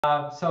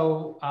Let's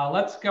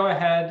go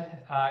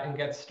ahead and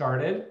get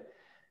started.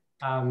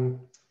 So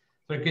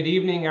good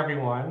evening,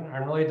 everyone.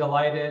 I'm really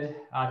delighted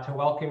to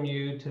welcome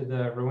you to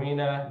the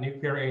Ruina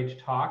Nuclear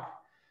Age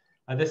Talk.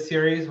 This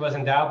series was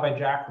endowed by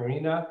Jack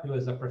Ruina, who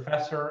is a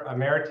professor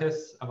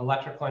emeritus of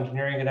electrical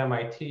engineering at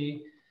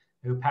MIT,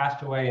 who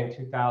passed away in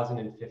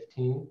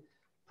 2015.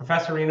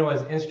 Professor Ruina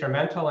was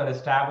instrumental in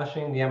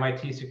establishing the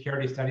MIT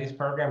Security Studies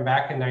program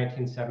back in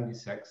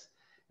 1976,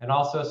 and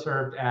also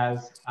served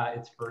as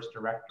its first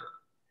director.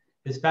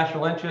 His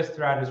special interest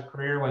throughout his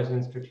career was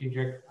in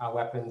strategic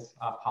weapons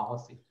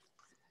policy.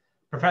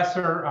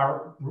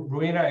 Professor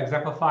Ruina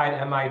exemplified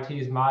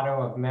MIT's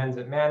motto of mens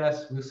et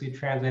manus, loosely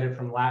translated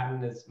from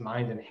Latin as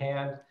mind and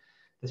hand.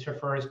 This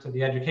refers to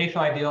the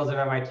educational ideals of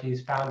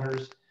MIT's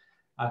founders,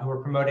 who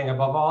were promoting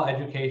above all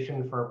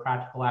education for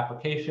practical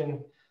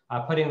application,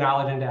 putting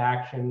knowledge into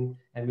action,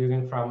 and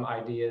moving from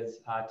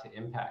ideas to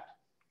impact.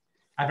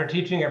 After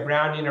teaching at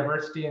Brown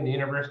University and the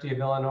University of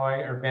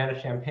Illinois,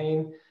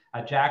 Urbana-Champaign,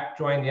 Jack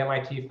joined the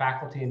MIT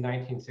faculty in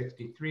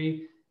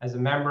 1963 as a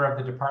member of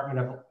the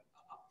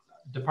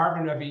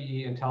Department of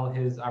EE until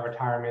his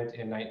retirement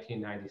in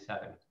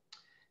 1997.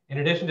 In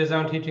addition to his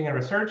own teaching and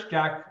research,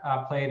 Jack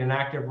played an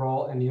active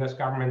role in the US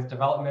government's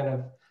development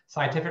of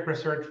scientific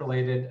research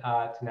related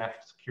to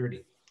national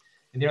security.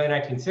 In the early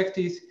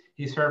 1960s,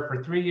 he served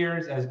for 3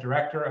 years as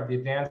director of the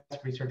Advanced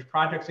Research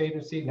Projects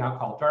Agency, now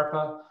called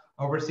DARPA,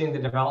 overseeing the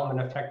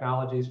development of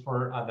technologies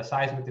for the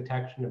seismic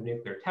detection of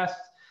nuclear tests,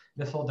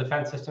 missile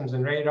defense systems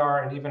and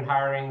radar, and even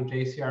hiring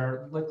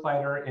JCR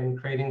Licklider in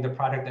creating the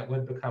product that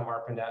would become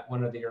ARPANET,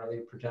 one of the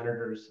early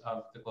progenitors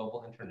of the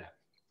global internet.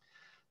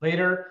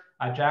 Later,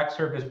 Jack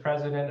served as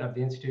president of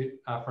the Institute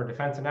for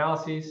Defense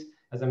Analyses,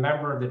 as a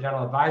member of the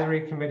General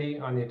Advisory Committee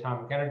on the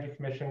Atomic Energy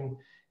Commission,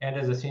 and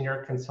as a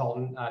senior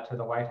consultant to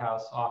the White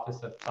House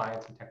Office of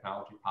Science and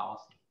Technology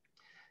Policy.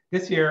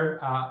 This year,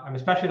 I'm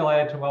especially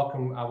delighted to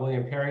welcome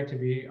William Perry to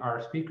be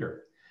our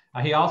speaker.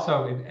 He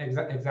also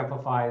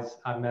exemplifies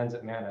mens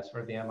et manus,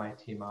 or the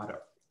MIT motto.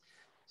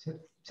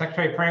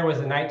 Secretary Perry was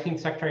the 19th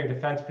Secretary of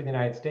Defense for the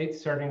United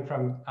States, serving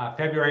from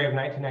February of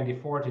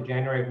 1994 to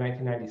January of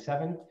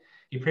 1997.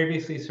 He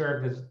previously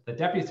served as the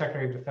Deputy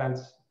Secretary of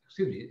Defense,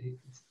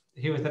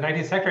 he was the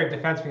 19th Secretary of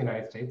Defense for the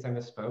United States, I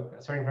misspoke,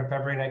 starting from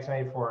February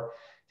 1994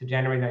 to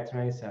January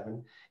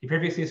 1997. He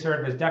previously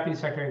served as Deputy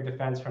Secretary of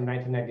Defense from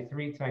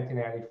 1993 to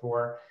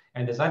 1994,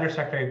 and as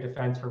Undersecretary of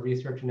Defense for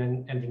Research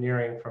and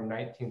Engineering from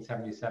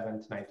 1977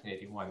 to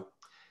 1981.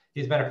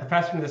 He's been a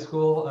professor in the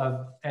School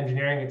of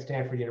Engineering at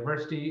Stanford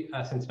University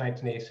since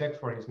 1986,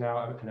 where he's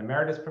now an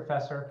emeritus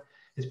professor.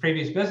 His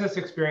previous business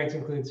experience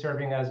includes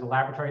serving as the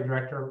laboratory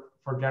director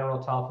for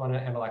General Telephone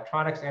and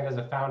Electronics, and as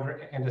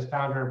founder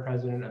and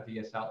president of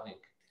ESL Inc.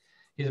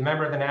 He's a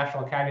member of the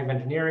National Academy of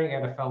Engineering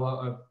and a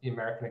fellow of the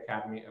American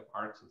Academy of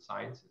Arts and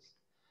Sciences.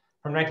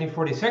 From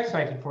 1946 to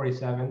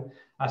 1947,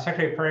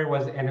 Secretary Perry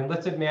was an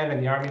enlisted man in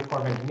the Army Corps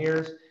of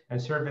Engineers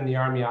and served in the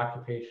Army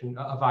occupation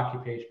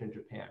in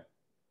Japan.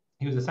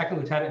 He was a second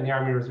lieutenant in the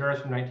Army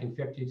Reserves from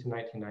 1950 to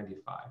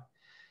 1995.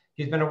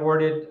 He's been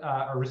awarded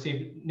or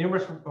received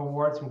numerous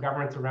awards from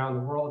governments around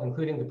the world,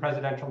 including the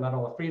Presidential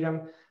Medal of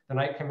Freedom, the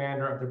Knight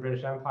Commander of the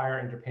British Empire,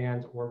 and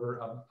Japan's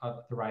Order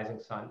of the Rising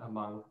Sun,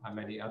 among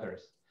many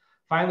others.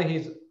 Finally,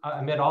 he's,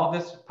 amid all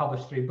this,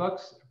 published 3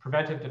 books: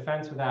 Preventive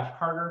Defense with Ash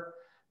Carter,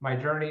 My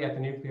Journey at the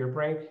Nuclear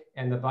Brink,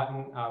 and The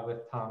Button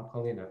with Tom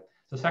Colina.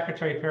 So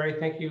Secretary Perry,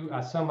 thank you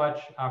so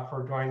much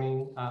for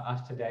joining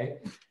us today.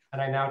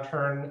 And I now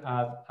turn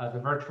the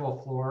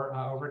virtual floor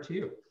over to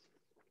you.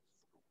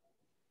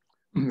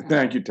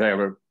 Thank you,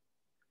 Taylor.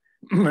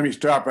 Let me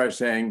start by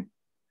saying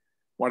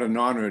what an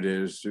honor it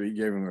is to be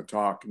giving a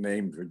talk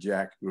named for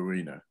Jack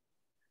Ruina.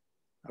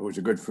 I was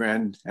a good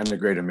friend and a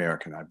great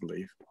American, I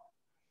believe.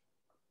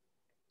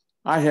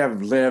 I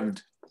have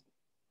lived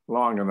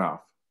long enough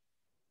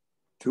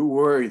to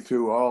worry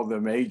through all the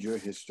major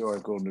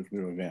historical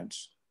nuclear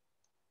events.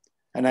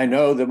 And I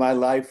know that my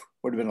life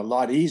would have been a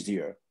lot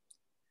easier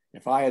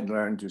if I had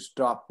learned to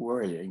stop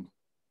worrying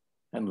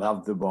and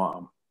love the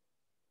bomb.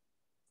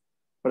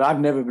 But I've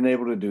never been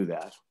able to do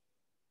that.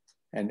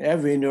 And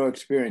every new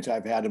experience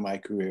I've had in my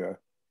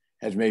career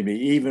has made me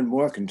even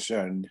more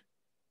concerned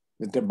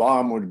that the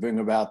bomb would bring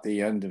about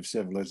the end of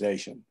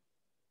civilization.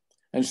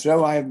 And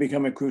so I have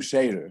become a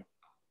crusader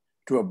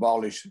to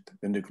abolish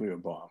the nuclear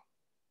bomb.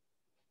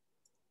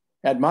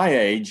 At my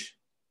age,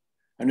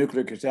 a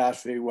nuclear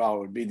catastrophe, while it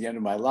would be the end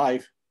of my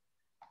life,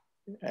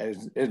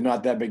 is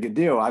not that big a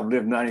deal. I've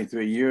lived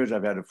 93 years,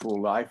 I've had a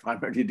full life, I'm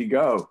ready to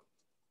go.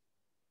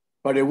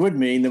 But it would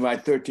mean that my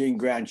 13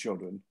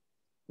 grandchildren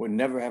would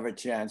never have a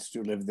chance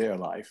to live their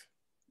life.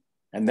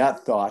 And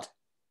that thought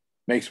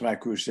makes my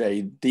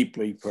crusade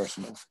deeply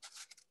personal.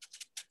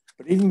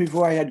 But even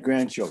before I had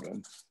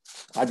grandchildren,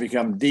 I'd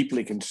become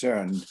deeply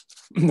concerned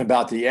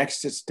about the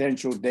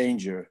existential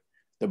danger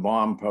the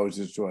bomb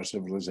poses to our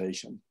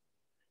civilization,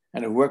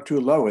 and have worked to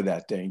lower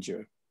that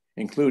danger,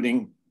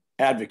 including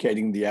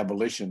advocating the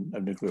abolition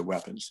of nuclear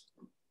weapons.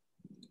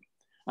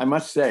 I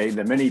must say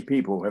that many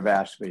people have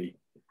asked me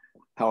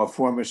how a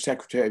former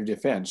Secretary of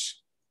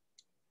Defense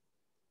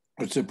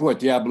would support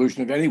the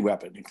abolition of any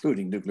weapon,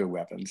 including nuclear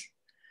weapons.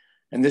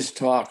 And this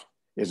talk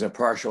is a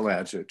partial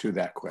answer to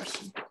that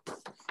question.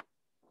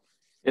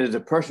 It is a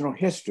personal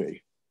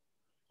history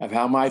of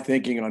how my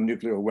thinking on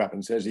nuclear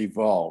weapons has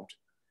evolved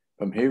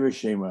from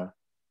Hiroshima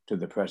to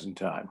the present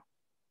time.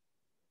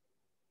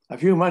 A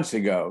few months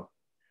ago,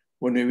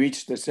 when we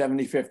reached the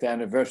 75th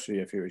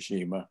anniversary of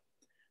Hiroshima,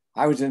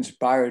 I was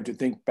inspired to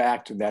think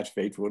back to that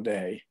fateful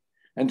day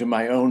and to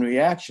my own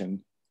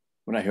reaction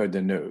when I heard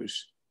the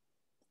news.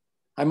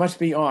 I must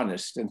be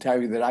honest and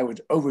tell you that I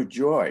was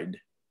overjoyed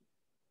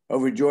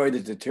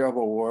that the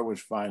terrible war was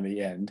finally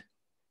end.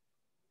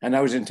 And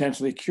I was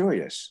intensely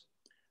curious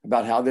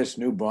about how this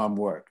new bomb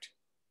worked.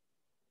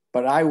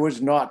 But I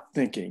was not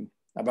thinking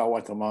about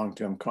what the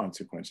long-term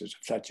consequences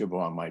of such a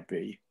bomb might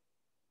be.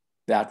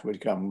 That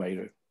would come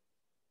later.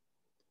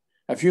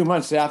 A few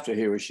months after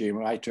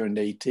Hiroshima, I turned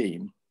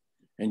 18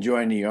 and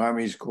joined the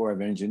Army's Corps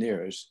of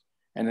Engineers,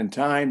 and in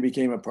time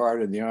became a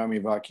part of the Army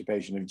of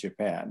Occupation of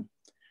Japan.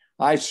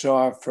 I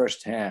saw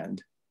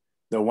firsthand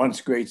the once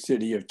great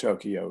city of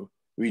Tokyo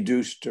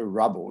reduced to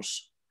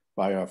rubbles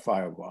by our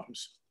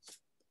firebombs.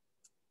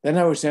 Then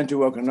I was sent to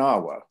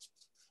Okinawa,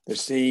 the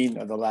scene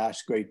of the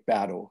last great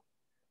battle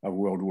of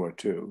World War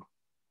II.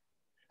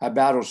 A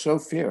battle so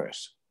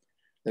fierce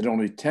that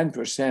only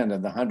 10%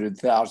 of the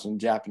 100,000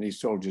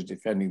 Japanese soldiers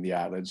defending the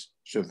islands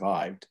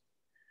survived.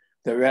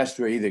 The rest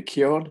were either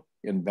killed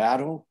in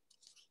battle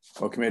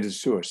or committed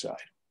suicide.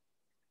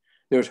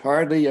 There was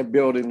hardly a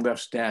building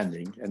left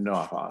standing in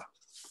Naha,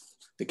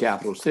 the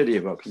capital city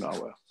of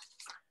Okinawa.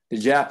 The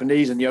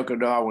Japanese and the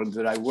Okinawans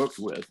that I worked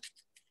with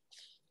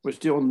were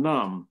still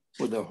numb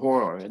with the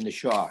horror and the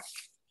shock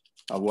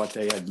of what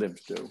they had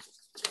lived through.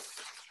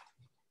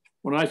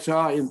 When I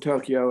saw in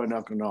Tokyo and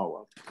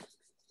Okinawa,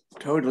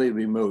 totally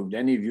removed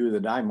any view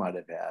that I might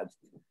have had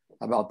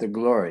about the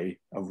glory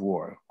of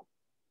war,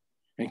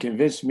 and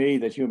convinced me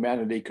that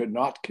humanity could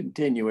not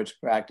continue its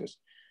practice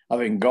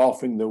of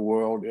engulfing the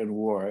world in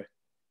war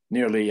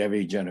nearly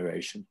every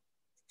generation.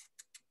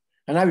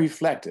 And I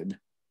reflected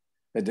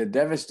that the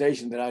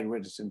devastation that I'd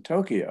witnessed in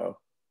Tokyo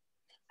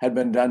had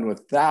been done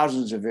with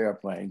thousands of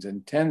airplanes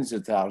and tens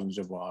of thousands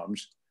of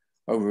bombs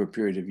over a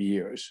period of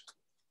years.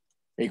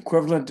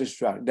 Equivalent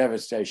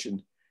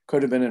devastation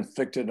could have been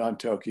inflicted on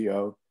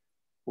Tokyo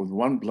with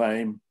one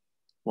plane,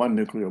 one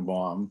nuclear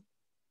bomb,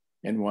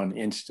 in one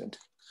instant.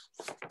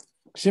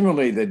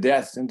 Similarly, the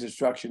death and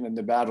destruction in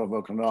the Battle of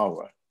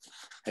Okinawa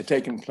had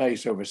taken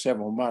place over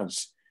several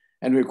months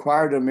and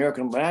required an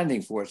American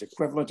landing force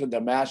equivalent to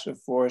the massive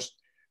force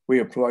we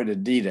employed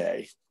at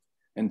D-Day,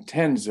 and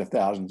tens of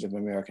thousands of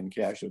American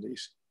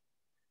casualties.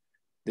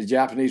 The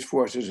Japanese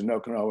forces in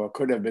Okinawa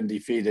could have been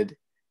defeated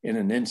in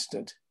an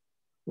instant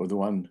with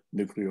one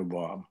nuclear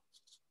bomb.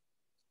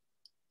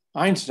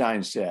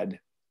 Einstein said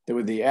that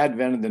with the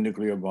advent of the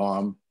nuclear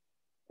bomb,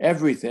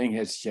 everything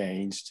has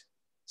changed,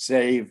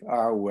 save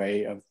our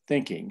way of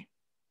thinking.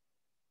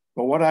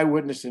 But what I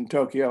witnessed in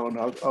Tokyo and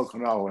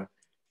Okinawa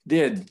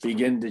did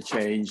begin to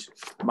change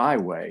my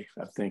way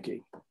of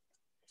thinking.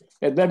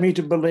 It led me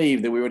to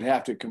believe that we would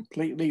have to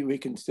completely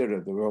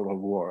reconsider the role of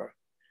war,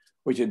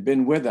 which had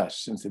been with us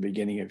since the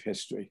beginning of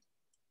history.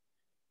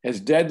 As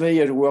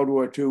deadly as World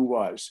War II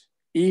was,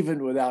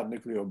 even without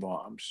nuclear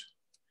bombs,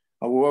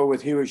 a war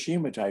with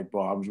Hiroshima-type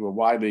bombs were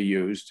widely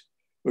used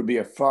would be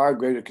a far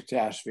greater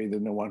catastrophe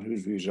than the one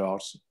whose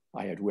results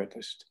I had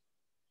witnessed.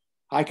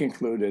 I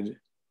concluded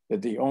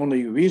that the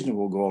only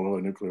reasonable goal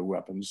of nuclear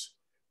weapons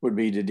would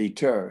be to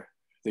deter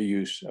the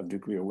use of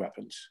nuclear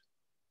weapons.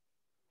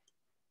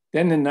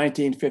 Then in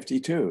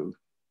 1952,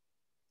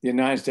 the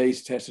United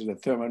States tested a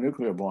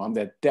thermonuclear bomb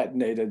that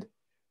detonated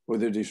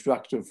with a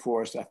destructive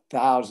force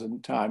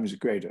 1,000 times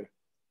greater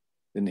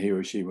than the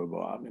Hiroshima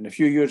bomb. And a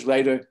few years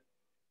later,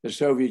 the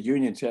Soviet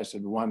Union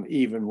tested one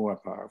even more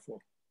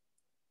powerful.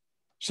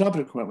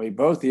 Subsequently,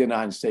 both the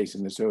United States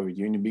and the Soviet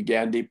Union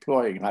began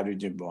deploying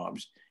hydrogen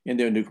bombs in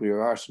their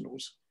nuclear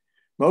arsenals,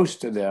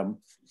 most of them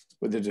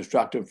with a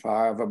destructive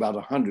power of about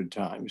 100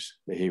 times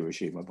the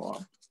Hiroshima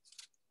bomb.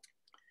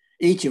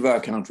 Each of our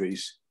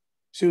countries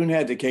soon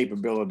had the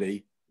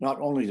capability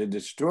not only to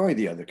destroy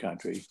the other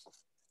country,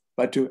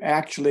 but to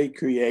actually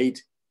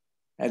create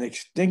an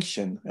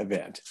extinction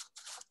event,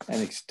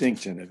 an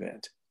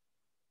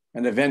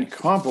event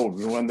comparable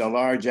to when the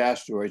large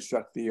asteroid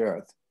struck the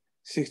Earth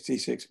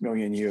 66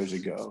 million years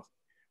ago,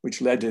 which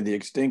led to the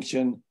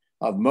extinction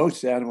of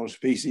most animal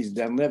species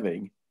then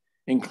living,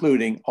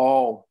 including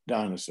all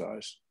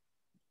dinosaurs.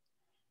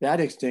 That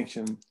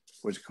extinction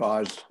was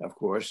caused, of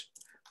course,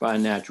 by a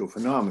natural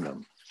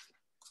phenomenon.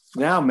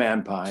 Now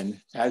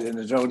mankind has in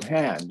its own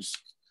hands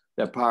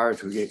the power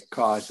to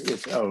cause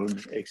its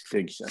own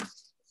extinction.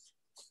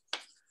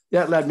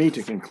 That led me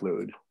to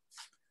conclude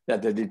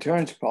that the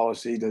deterrence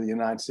policy to the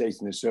United States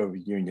and the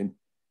Soviet Union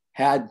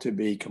had to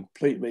be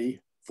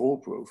completely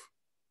foolproof.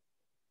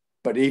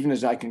 But even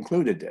as I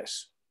concluded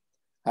this,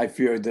 I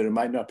feared that it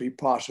might not be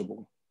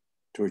possible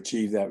to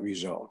achieve that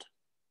result.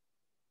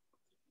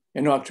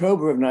 In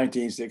October of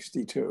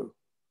 1962,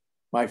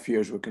 my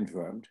fears were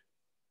confirmed.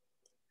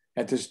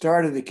 At the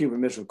start of the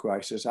Cuban Missile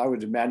Crisis, I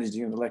was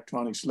managing an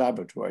electronics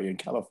laboratory in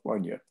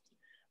California,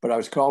 but I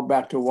was called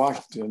back to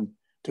Washington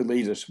to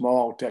lead a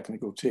small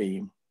technical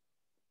team.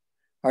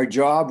 Our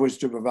job was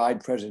to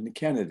provide President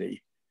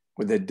Kennedy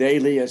with a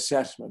daily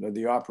assessment of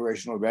the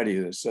operational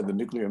readiness of the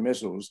nuclear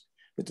missiles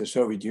that the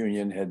Soviet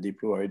Union had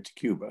deployed to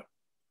Cuba.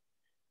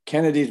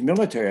 Kennedy's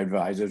military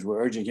advisors were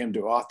urging him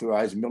to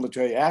authorize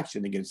military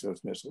action against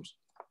those missiles.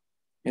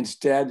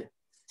 Instead,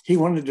 he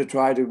wanted to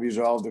try to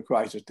resolve the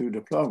crisis through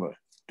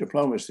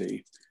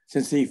diplomacy,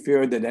 since he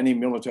feared that any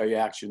military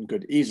action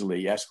could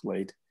easily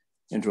escalate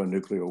into a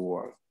nuclear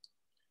war.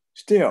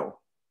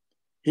 Still,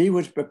 he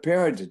was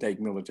prepared to take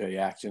military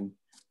action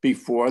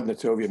before the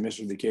Soviet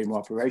missiles became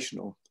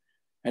operational,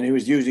 and he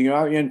was using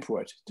our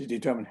input to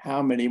determine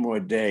how many more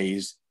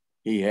days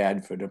he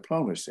had for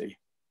diplomacy.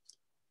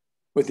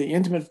 With the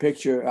intimate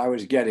picture I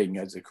was getting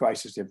as the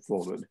crisis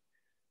unfolded,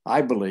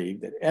 I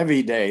believed that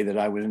every day that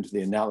I went into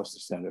the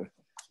analysis center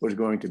was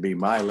going to be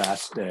my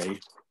last day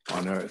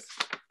on Earth.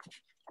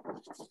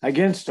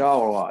 Against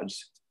all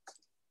odds,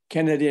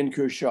 Kennedy and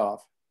Khrushchev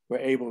were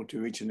able to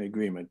reach an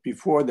agreement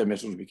before the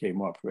missiles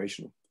became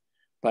operational,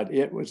 but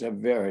it was a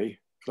very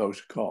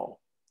close call.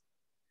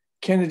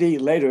 Kennedy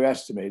later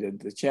estimated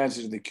the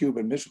chances of the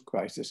Cuban Missile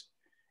Crisis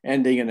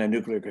ending in a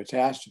nuclear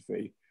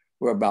catastrophe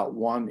were about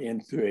 1 in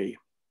 3.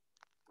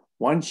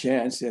 1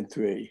 chance in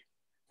 3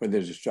 for the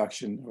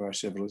destruction of our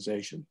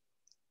civilization.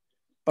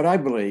 But I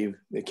believe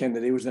that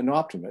Kennedy was an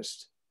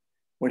optimist.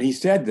 When he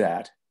said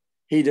that,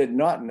 he did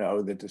not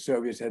know that the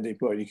Soviets had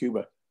deployed to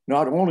Cuba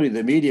not only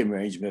the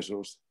medium-range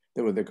missiles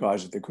that were the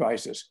cause of the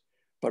crisis,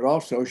 but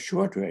also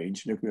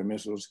short-range nuclear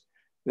missiles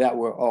that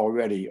were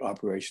already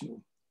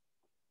operational.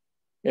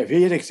 If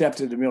he had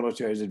accepted the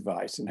military's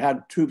advice and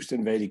had troops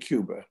invaded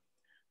Cuba,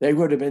 they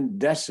would have been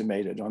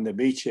decimated on the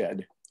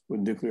beachhead with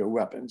nuclear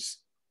weapons,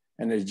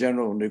 and a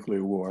general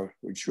nuclear war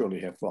would surely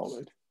have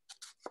followed.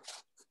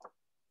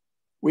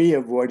 We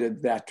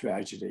avoided that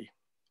tragedy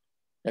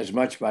as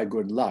much by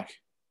good luck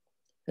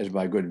as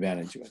by good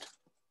management.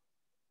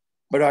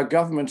 But our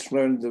governments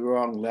learned the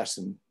wrong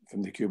lesson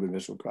from the Cuban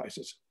Missile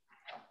Crisis.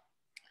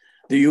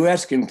 The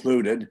US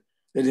concluded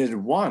that it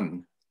had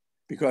won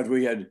because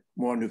we had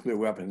more nuclear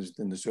weapons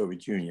than the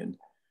Soviet Union.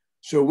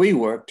 So we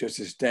worked to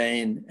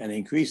sustain and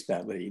increase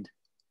that lead.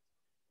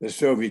 The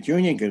Soviet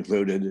Union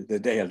concluded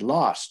that they had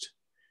lost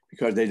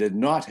because they did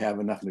not have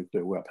enough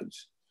nuclear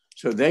weapons.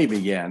 So they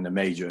began the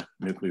major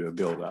nuclear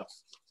buildup.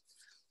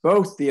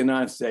 Both the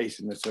United States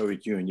and the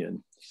Soviet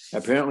Union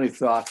apparently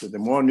thought that the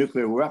more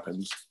nuclear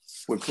weapons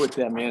would put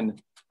them in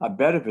a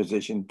better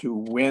position to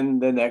win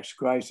the next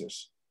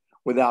crisis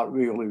without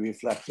really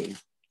reflecting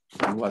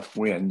on what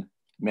win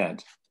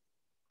meant.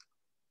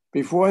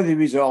 Before the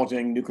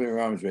resulting nuclear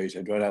arms race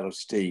had run out of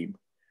steam,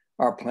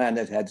 our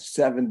planet had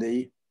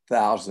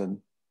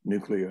 70,000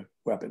 nuclear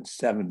weapons,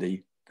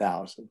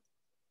 70,000.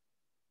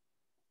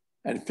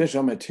 And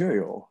fissile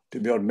material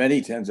to build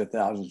many tens of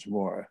thousands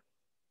more.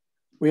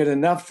 We had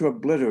enough to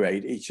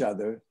obliterate each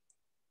other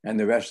and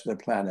the rest of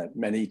the planet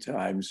many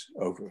times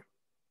over.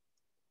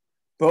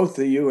 Both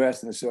the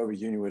US and the Soviet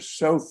Union were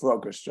so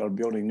focused on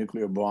building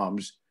nuclear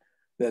bombs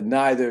that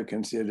neither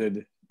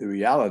considered the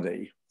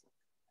reality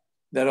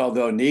that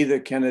although neither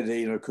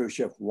Kennedy nor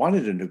Khrushchev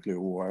wanted a nuclear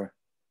war,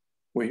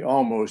 we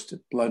almost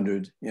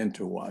blundered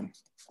into one.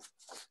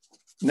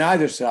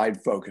 Neither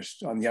side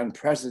focused on the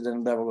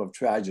unprecedented level of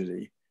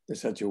tragedy that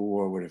such a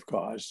war would have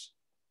caused.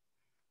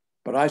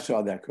 But I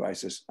saw that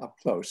crisis up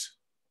close,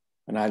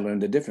 and I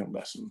learned a different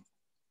lesson.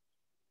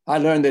 I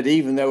learned that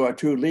even though our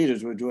two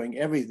leaders were doing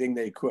everything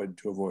they could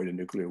to avoid a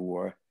nuclear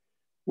war,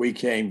 we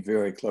came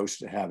very close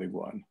to having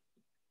one.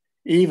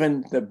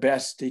 Even the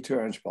best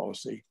deterrence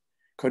policy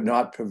could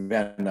not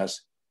prevent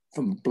us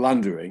from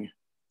blundering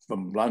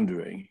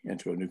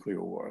into a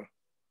nuclear war.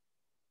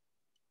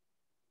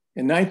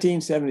 In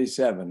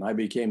 1977, I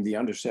became the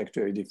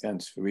Undersecretary of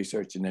Defense for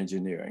Research and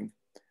Engineering.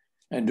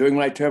 And during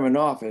my term in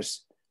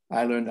office,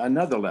 I learned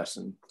another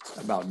lesson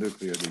about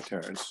nuclear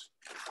deterrence.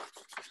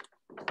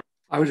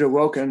 I was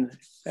awoken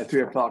at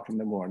 3 o'clock in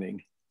the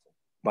morning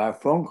by a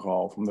phone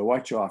call from the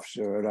watch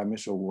officer at our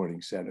missile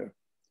warning center.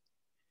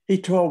 He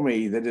told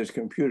me that his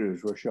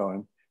computers were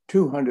showing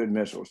 200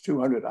 missiles,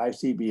 200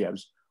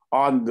 ICBMs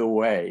on the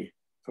way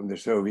from the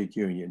Soviet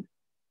Union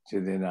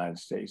to the United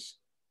States.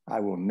 I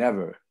will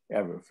never,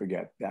 ever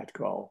forget that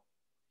call.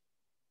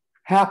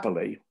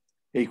 Happily,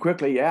 he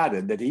quickly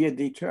added that he had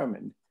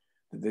determined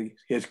that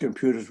his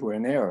computers were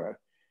in error.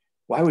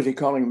 Why was he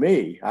calling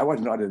me? I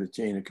was not in the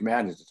chain of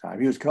command at the time.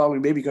 He was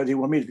calling me because he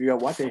wanted me to figure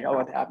out what the hell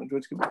had happened to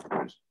his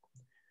computers.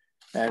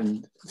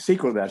 And the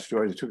sequel of that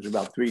story, it took us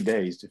about 3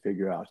 days to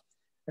figure out.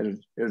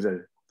 And it was a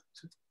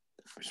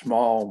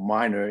small,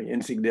 minor,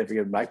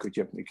 insignificant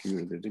microchip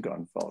computer that had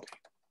gone faulty.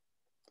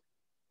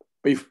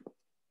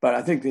 But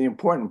I think the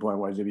important point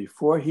was that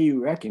before he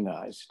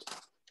recognized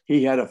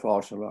he had a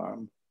false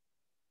alarm,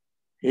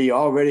 he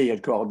already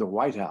had called the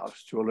White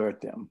House to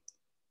alert them.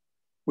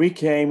 We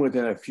came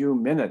within a few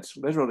minutes,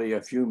 literally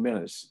a few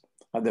minutes,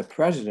 of the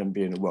president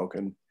being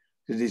awoken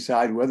to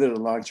decide whether to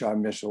launch our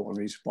missile in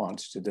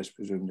response to this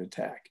presumed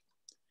attack.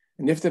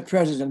 And if the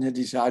president had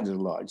decided to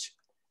launch,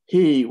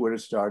 he would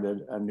have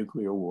started a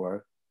nuclear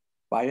war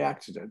by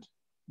accident,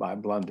 by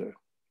blunder.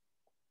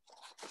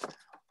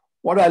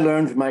 What I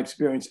learned from my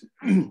experiences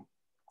from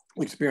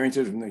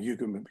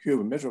the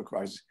Cuban Missile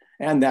Crisis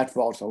and that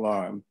false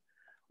alarm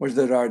was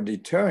that our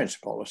deterrence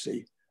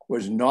policy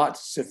was not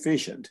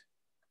sufficient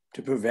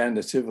to prevent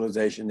a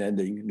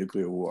civilization-ending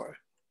nuclear war.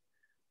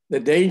 The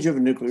danger of a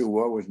nuclear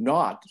war was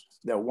not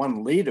that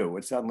one leader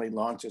would suddenly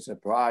launch a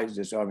surprise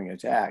disarming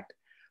attack,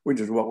 which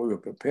is what we were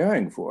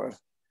preparing for,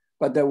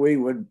 but that we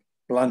would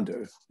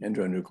blunder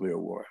into a nuclear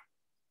war.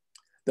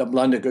 The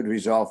blunder could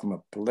result from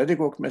a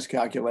political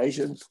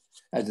miscalculation,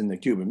 as in the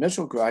Cuban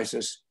Missile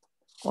Crisis,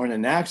 or in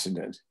an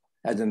accident,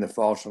 as in the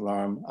false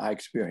alarm I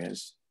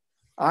experienced.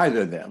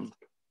 Either of them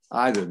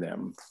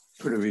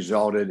could have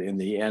resulted in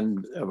the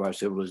end of our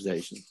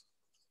civilization.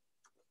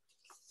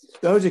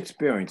 Those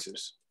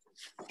experiences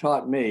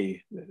taught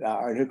me that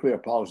our nuclear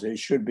policy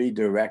should be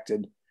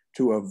directed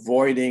to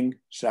avoiding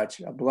such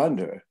a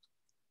blunder.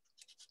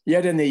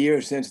 Yet in the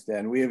years since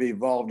then, we have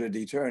evolved a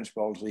deterrence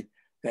policy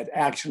that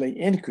actually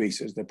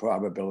increases the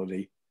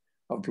probability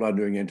of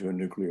blundering into a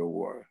nuclear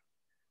war.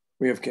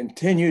 We have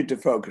continued to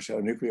focus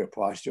our nuclear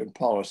posture and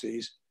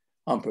policies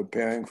on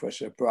preparing for a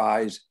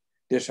surprise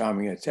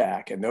disarming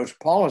attack. And those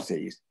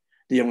policies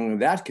dealing with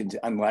that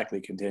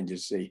unlikely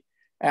contingency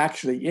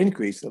actually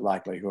increase the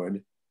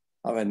likelihood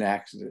of an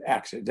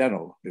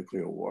accidental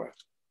nuclear war.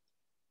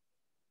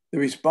 The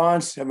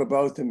response of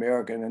both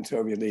American and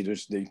Soviet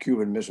leaders to the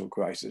Cuban Missile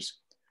Crisis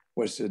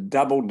was to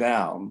double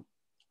down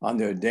on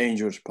their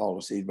dangerous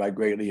policies by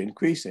greatly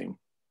increasing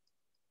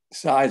the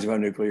size of our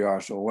nuclear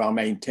arsenal while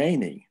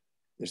maintaining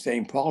the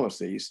same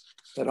policies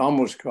that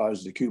almost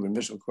caused the Cuban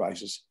Missile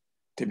Crisis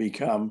to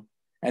become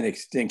an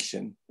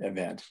extinction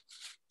event.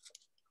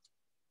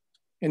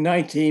 In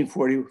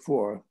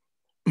 1994,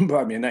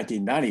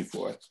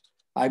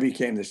 I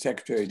became the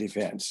Secretary of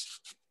Defense,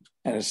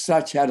 and as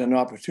such had an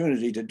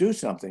opportunity to do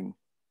something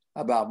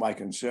about my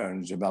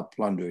concerns about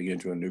plundering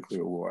into a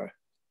nuclear war.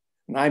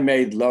 And I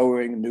made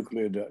lowering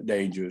nuclear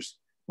dangers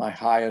my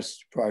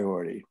highest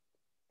priority.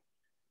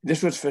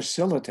 This was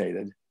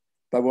facilitated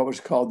by what was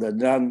called the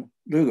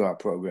Dunn-Lugar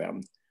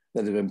program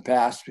that had been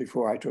passed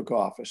before I took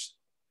office.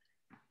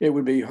 It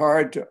would be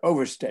hard to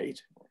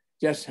overstate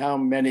just how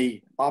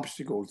many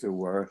obstacles there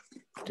were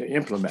to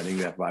implementing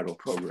that vital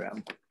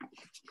program.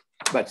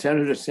 But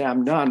Senator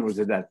Sam Nunn was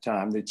at that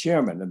time the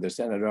chairman of the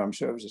Senate Armed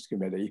Services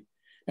Committee,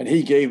 and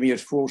he gave me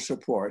his full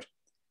support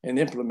in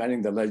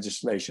implementing the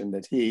legislation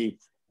that he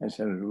and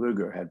Senator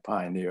Lugar had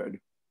pioneered.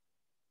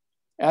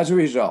 As a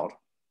result,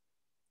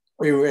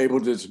 we were able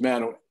to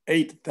dismantle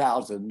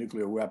 8,000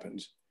 nuclear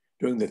weapons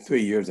during the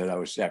 3 years that I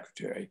was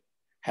secretary,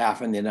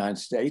 half in the United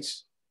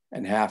States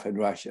and half in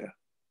Russia.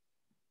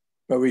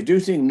 But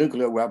reducing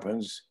nuclear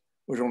weapons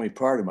was only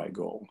part of my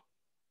goal.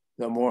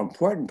 The more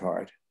important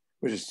part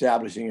was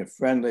establishing a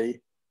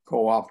friendly,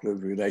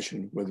 cooperative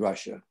relation with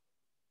Russia.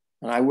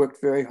 And I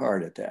worked very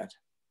hard at that.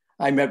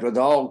 I met with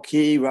all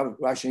key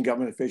Russian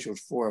government officials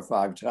 4 or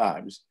 5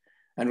 times,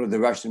 and with the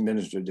Russian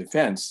Minister of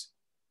Defense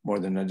more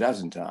than a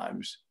dozen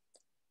times.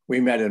 We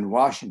met in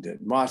Washington,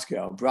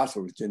 Moscow,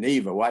 Brussels,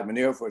 Geneva, Whiteman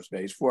Air Force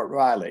Base, Fort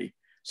Riley,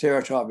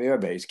 Saratov Air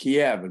Base,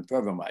 Kiev, and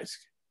Pervomaisk.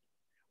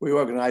 We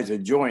organized a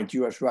joint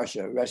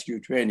US-Russia rescue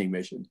training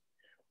mission.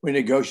 We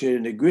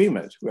negotiated an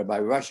agreement whereby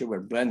Russia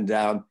would blend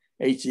down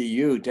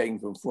HEU taken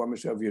from former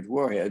Soviet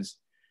warheads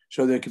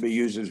so that it could be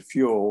used as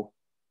fuel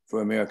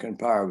for American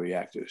power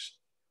reactors.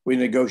 We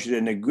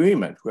negotiated an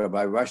agreement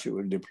whereby Russia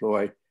would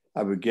deploy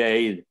a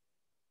brigade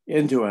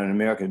into an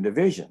American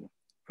division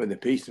for the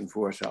peace and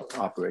force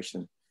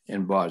operation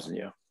in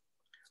Bosnia.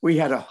 We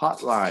had a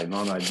hotline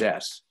on our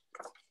desk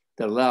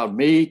that allowed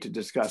me to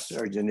discuss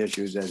urgent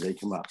issues as they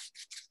come up.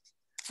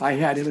 I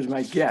had him as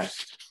my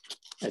guest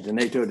at the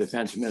NATO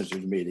Defense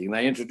Ministers meeting, and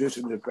I introduced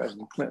him to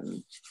President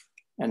Clinton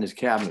and his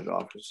cabinet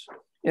office.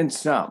 In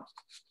sum,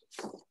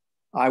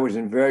 I was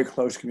in very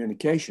close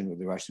communication with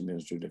the Russian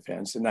Minister of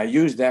Defense, and I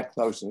used that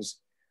closeness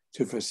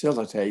to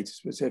facilitate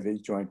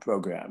specific joint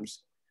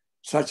programs,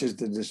 such as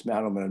the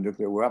dismantlement of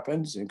nuclear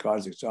weapons in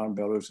Kazakhstan,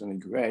 Belarus,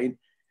 and Ukraine,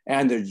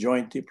 and the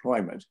joint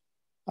deployment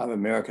of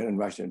American and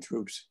Russian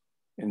troops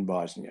in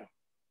Bosnia.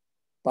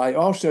 But I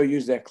also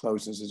used that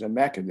closeness as a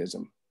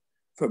mechanism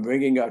for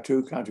bringing our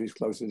two countries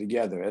closer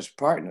together as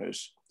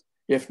partners,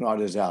 if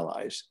not as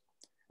allies.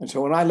 And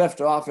so when I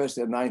left office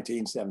in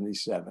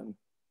 1977,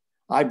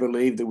 I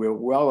believed that we were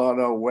well on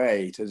our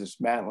way to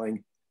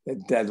dismantling the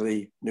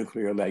deadly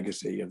nuclear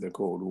legacy of the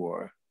Cold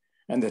War,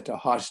 and that the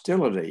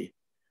hostility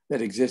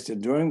that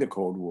existed during the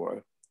Cold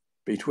War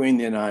between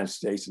the United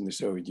States and the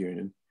Soviet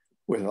Union,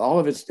 with all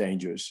of its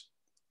dangers,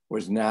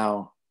 was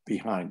now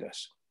behind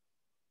us.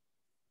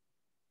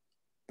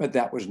 But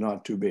that was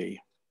not to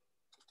be.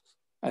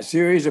 A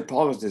series of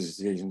policy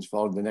decisions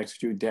followed the next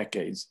few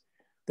decades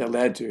that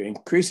led to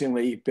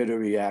increasingly bitter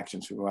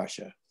reactions from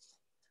Russia.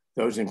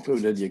 Those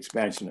included the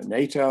expansion of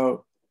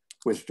NATO,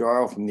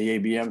 withdrawal from the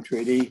ABM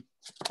Treaty,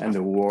 and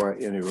the war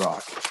in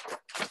Iraq.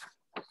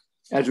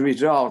 As a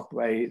result,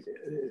 by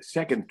the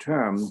second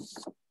term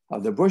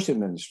of the Bush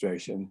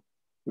administration,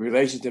 the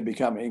relations had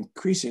become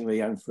increasingly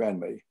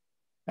unfriendly,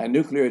 and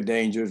nuclear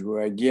dangers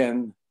were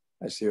again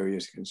a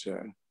serious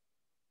concern.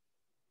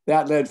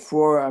 That led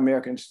 4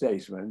 American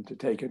statesmen to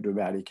take a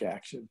dramatic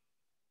action.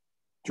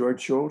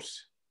 George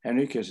Shultz,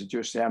 Henry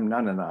Kissinger, Sam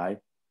Nunn, and I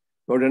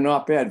wrote an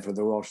op-ed for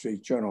the Wall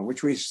Street Journal,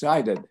 which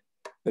recited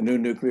the new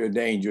nuclear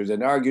dangers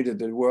and argued that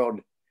the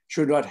world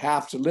should not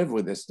have to live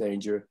with this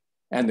danger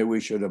and that we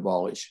should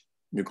abolish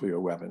nuclear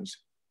weapons.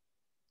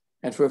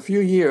 And for a few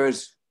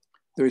years,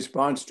 the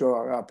response to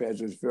our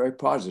op-eds was very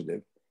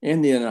positive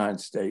in the United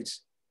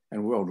States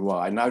and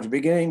worldwide. And I was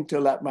beginning to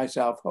let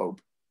myself hope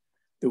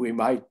that we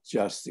might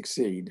just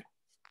succeed.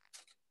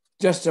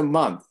 Just a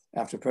month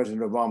after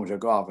President Obama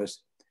took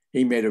office,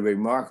 he made a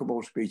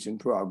remarkable speech in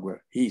Prague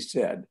where he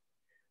said,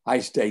 "I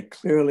state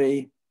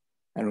clearly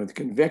and with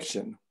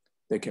conviction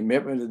the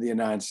commitment of the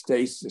United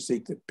States to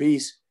seek the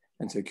peace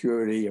and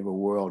security of a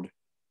world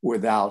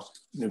without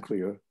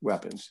nuclear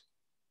weapons."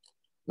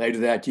 Later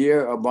that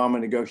year, Obama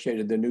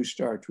negotiated the New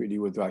START treaty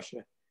with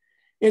Russia.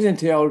 It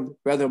entailed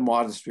rather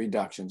modest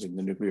reductions in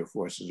the nuclear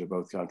forces of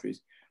both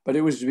countries, but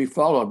it was to be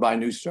followed by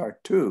New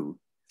START 2,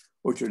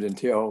 which would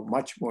entail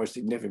much more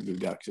significant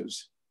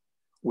reductions.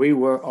 We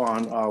were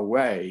on our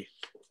way,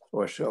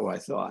 or so I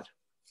thought.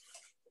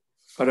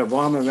 But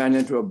Obama ran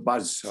into a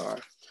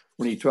buzzsaw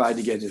when he tried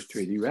to get his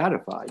treaty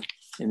ratified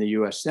in the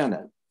US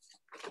Senate.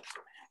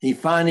 He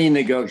finally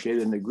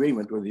negotiated an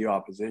agreement with the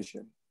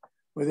opposition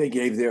where they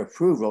gave their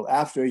approval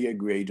after he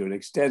agreed to an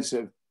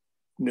extensive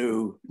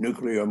new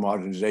nuclear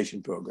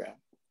modernization program.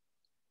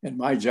 In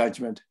my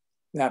judgment,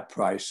 that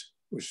price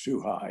was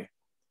too high.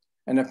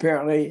 And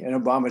apparently in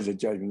Obama's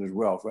judgment as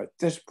well, for at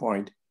this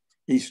point,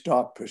 he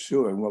stopped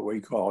pursuing what we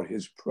called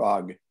his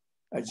Prague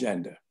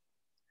agenda.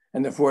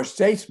 And the 4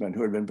 statesmen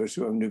who had been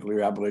pursuing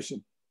nuclear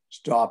abolition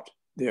stopped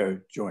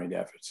their joint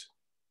efforts.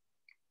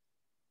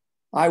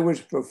 I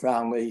was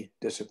profoundly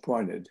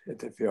disappointed at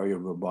the failure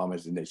of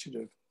Obama's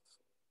initiative,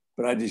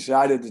 but I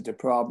decided that the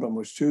problem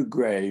was too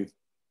grave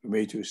for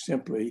me to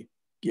simply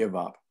give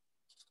up.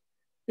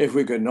 If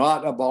we could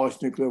not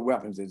abolish nuclear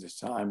weapons at this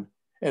time,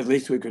 at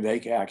least we could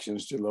take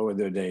actions to lower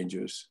their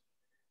dangers.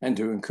 And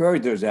to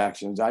encourage those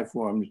actions, I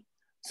formed the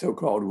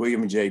so-called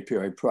William J.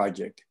 Perry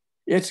Project.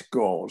 Its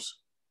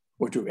goals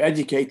were to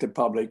educate the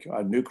public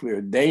on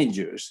nuclear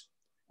dangers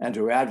and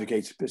to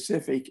advocate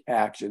specific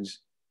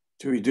actions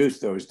to reduce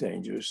those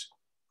dangers.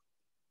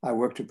 I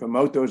worked to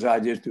promote those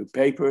ideas through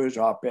papers,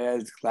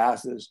 op-eds,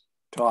 classes,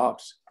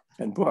 talks,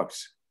 and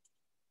books.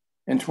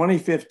 In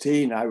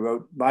 2015, I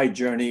wrote My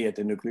Journey at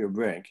the Nuclear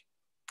Brink.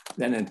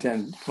 Then in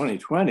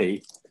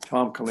 2020,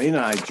 Tom Colleen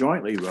and I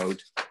jointly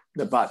wrote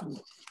The Button.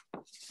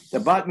 The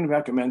Button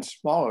recommends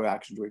smaller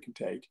actions we can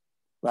take,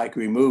 like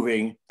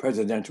removing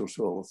presidential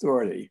sole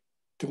authority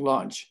to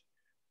launch,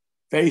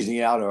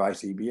 phasing out our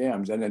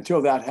ICBMs, and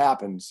until that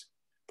happens,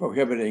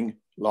 prohibiting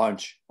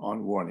launch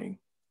on warning.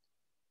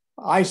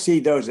 I see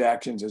those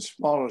actions as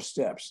smaller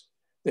steps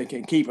that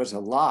can keep us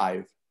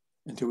alive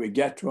until we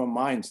get to a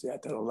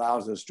mindset that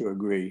allows us to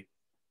agree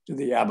to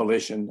the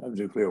abolition of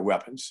nuclear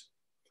weapons.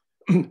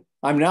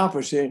 I'm now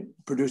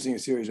producing a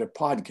series of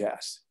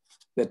podcasts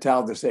that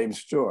tell the same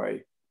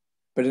story,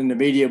 but in the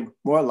medium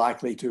more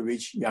likely to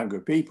reach younger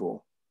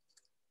people.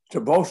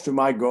 To bolster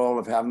my goal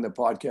of having the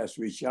podcast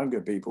reach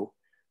younger people,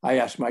 I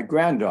asked my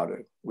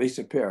granddaughter,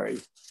 Lisa Perry,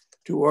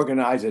 to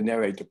organize and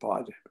narrate the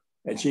pod,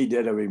 and she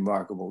did a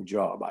remarkable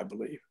job, I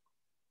believe.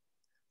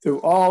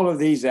 Through all of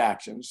these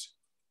actions,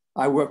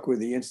 I work with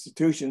the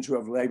institutions who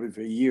have labored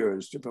for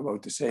years to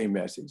promote the same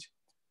message: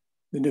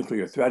 the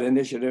Nuclear Threat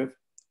Initiative,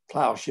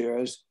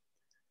 Plowshares,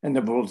 and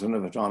the Bulletin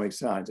of Atomic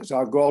Scientists.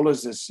 Our goal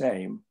is the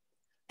same: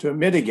 to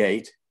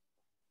mitigate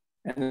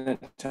and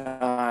at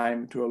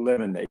time to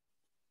eliminate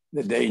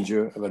the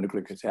danger of a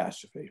nuclear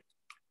catastrophe.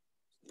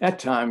 At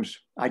times,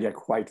 I get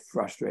quite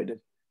frustrated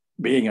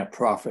being a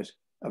prophet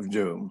of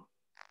doom.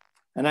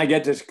 And I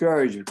get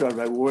discouraged because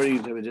my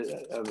warnings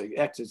of the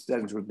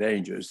existential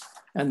dangers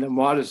and the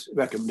modest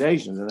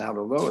recommendations on how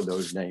to lower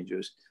those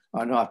dangers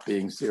are not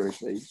being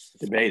seriously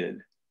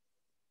debated.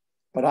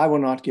 But I will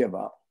not give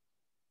up.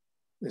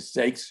 The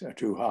stakes are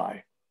too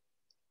high.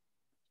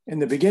 In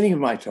the beginning of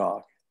my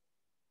talk,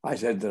 I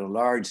said that a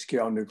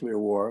large-scale nuclear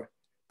war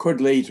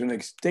could lead to an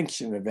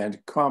extinction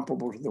event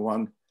comparable to the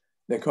one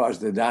that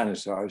caused the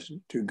dinosaurs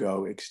to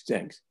go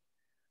extinct.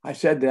 I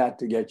said that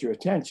to get your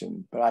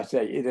attention, but I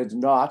say it is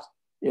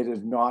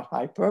not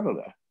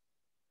hyperbole.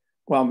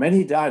 While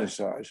many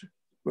dinosaurs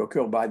were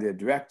killed by the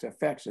direct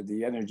effects of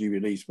the energy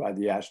released by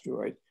the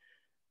asteroid,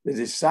 the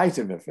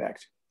decisive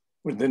effect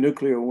was the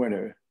nuclear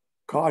winter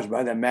caused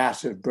by the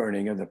massive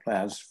burning of the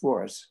planet's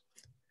forests.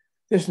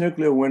 This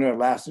nuclear winter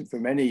lasted for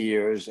many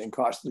years and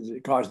caused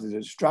the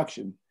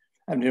destruction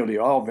of nearly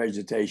all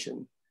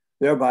vegetation,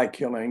 thereby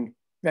killing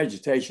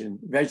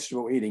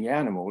vegetable-eating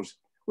animals,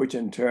 which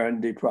in turn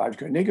deprived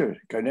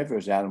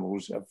carnivorous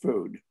animals of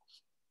food.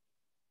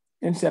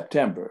 In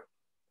September,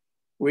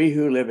 we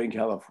who live in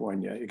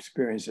California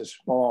experienced a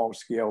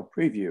small-scale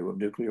preview of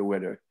nuclear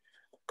winter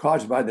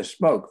caused by the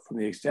smoke from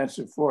the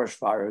extensive forest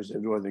fires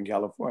in Northern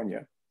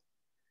California.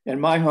 In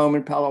my home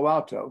in Palo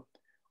Alto,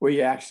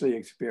 we actually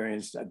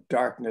experienced a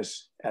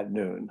darkness at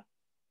noon.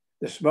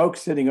 The smoke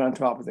sitting on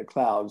top of the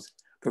clouds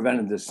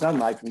prevented the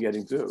sunlight from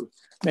getting through,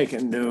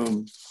 making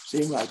noon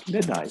seem like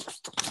midnight.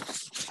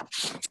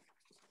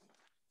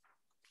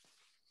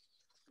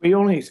 We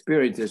only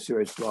experienced this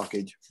sewage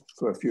blockage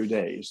for a few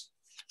days,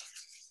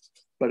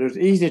 but it was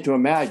easy to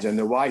imagine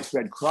the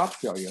widespread crop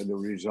failure that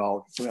would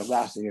result from it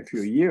lasting a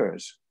few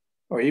years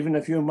or even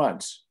a few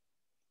months.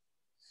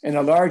 In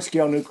a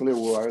large-scale nuclear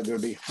war, there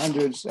would be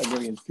hundreds of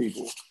millions of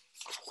people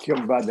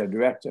killed by the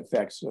direct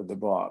effects of the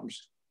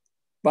bombs.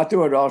 But there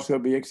would also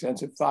be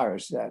extensive fire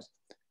set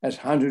as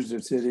hundreds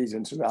of cities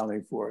and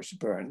surrounding forests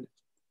burned.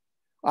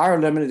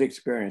 Our limited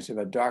experience of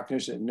a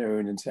darkness at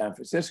noon in San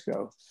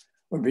Francisco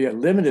would be a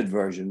limited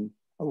version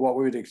of what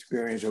we would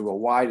experience over a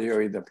wide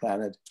area of the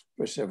planet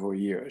for several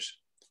years.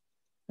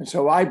 And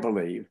so I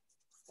believe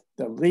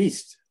the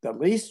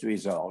least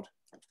result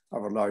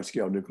of a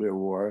large-scale nuclear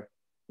war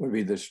would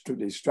be the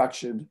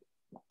destruction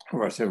of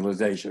our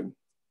civilization.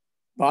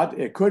 But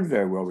it could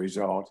very well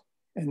result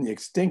in the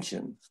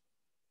extinction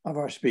of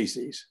our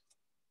species.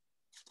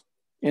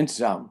 In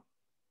sum,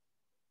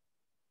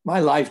 my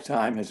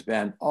lifetime has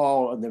spanned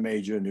all of the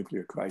major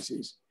nuclear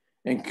crises,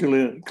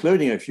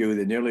 including a few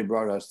that nearly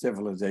brought our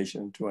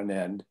civilization to an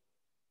end,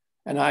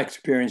 and I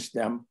experienced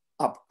them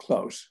up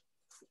close.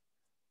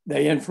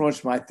 They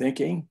influenced my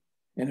thinking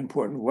in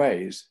important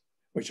ways,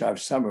 which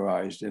I've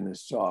summarized in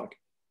this talk.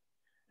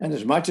 And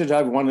as much as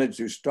I've wanted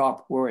to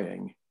stop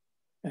worrying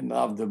and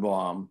love the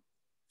bomb,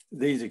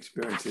 these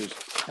experiences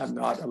have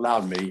not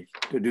allowed me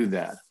to do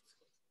that.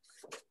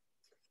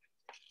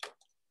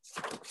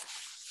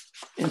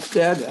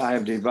 Instead, I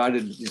have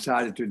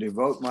decided to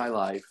devote my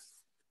life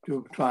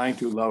to trying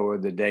to lower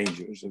the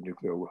dangers of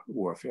nuclear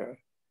warfare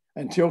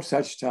until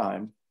such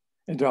time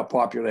until our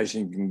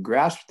population can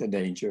grasp the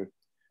danger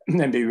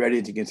and be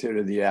ready to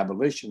consider the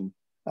abolition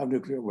of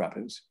nuclear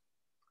weapons.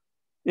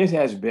 It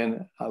has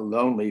been a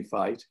lonely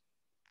fight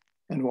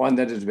and one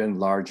that has been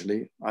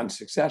largely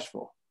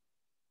unsuccessful.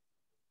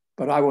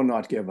 But I will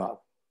not give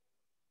up.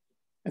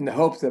 And the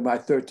hope that my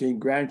 13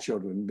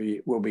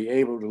 grandchildren will be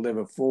able to live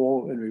a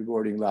full and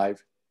rewarding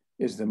life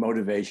is the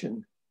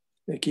motivation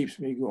that keeps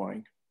me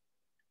going.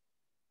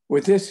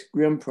 With this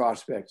grim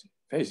prospect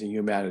facing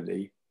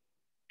humanity,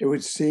 it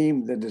would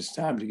seem that it's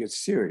time to get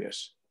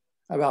serious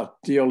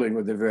about dealing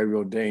with the very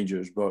real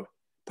dangers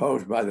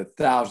posed by the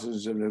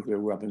thousands of nuclear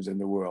weapons in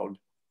the world.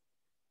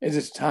 It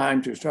is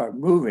time to start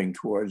moving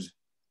towards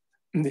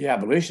the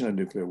abolition of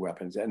nuclear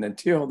weapons. And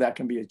until that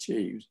can be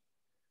achieved,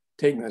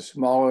 taking the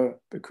smaller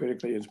but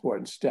critically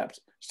important steps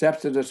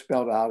that are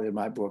spelled out in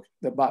my book,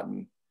 The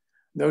Button,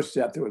 those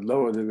steps that would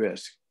lower the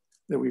risk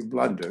that we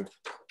blunder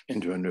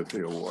into a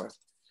nuclear war.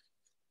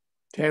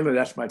 Taylor,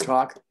 that's my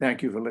talk.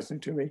 Thank you for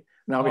listening to me.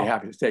 And I'll be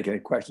happy to take any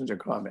questions or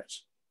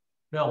comments.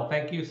 Bill,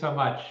 thank you so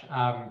much.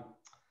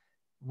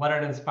 What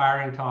an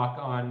inspiring talk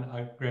on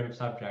a grim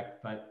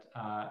subject, but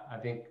I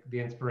think the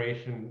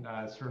inspiration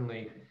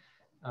certainly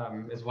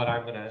is what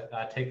I'm gonna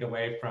take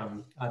away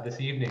from this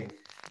evening.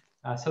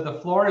 So the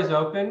floor is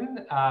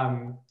open.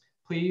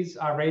 Please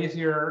raise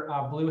your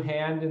blue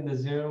hand in the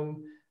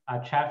Zoom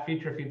chat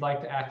feature if you'd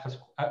like to ask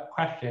a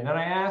question. And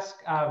I ask,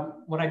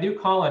 when I do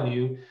call on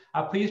you,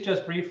 please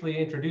just briefly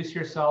introduce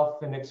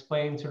yourself and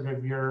explain sort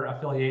of your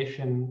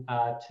affiliation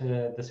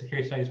to the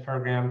Security Studies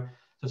program,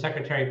 so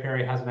Secretary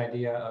Perry has an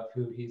idea of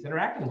who he's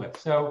interacting with.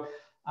 So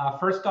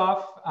first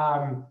off,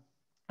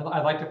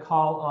 I'd like to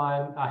call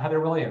on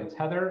Heather Williams.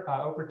 Heather,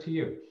 over to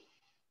you.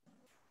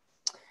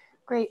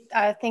 Great,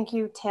 thank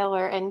you,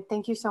 Taylor, and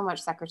thank you so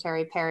much,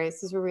 Secretary Perry.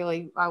 This is a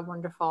really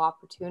wonderful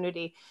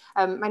opportunity.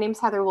 My name is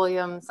Heather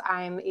Williams.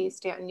 I'm a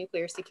Stanton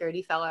Nuclear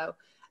Security Fellow.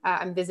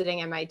 I'm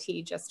visiting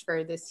MIT just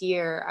for this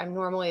year. I'm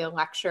normally a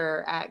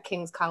lecturer at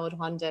King's College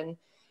London,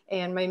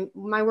 and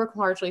my work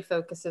largely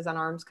focuses on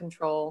arms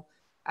control.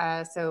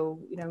 So,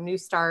 New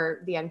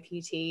START, the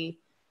NPT,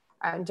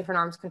 and different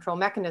arms control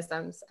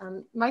mechanisms.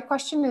 My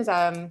question is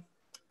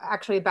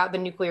actually about the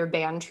Nuclear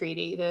Ban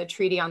Treaty, the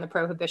Treaty on the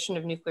Prohibition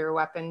of Nuclear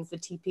Weapons, the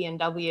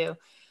TPNW.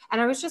 And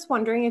I was just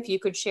wondering if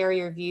you could share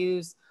your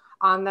views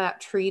on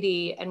that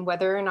treaty and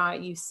whether or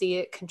not you see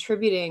it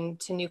contributing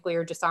to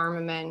nuclear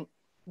disarmament,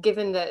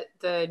 given that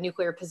the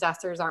nuclear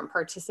possessors aren't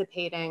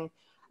participating,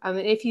 and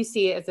if you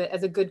see it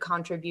as a good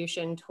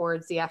contribution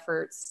towards the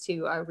efforts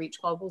to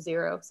reach global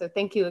zero. So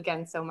thank you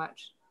again so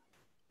much.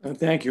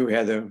 Thank you,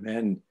 Heather.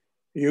 And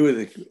you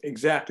are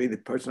exactly the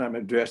person I'm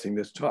addressing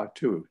this talk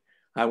to.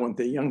 I want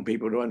the young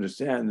people to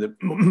understand that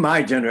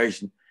my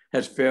generation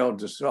has failed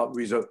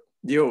to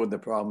deal with the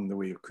problem that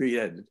we have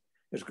created.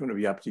 It's going to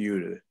be up to you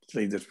to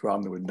leave this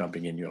problem that we're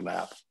dumping in your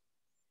lap.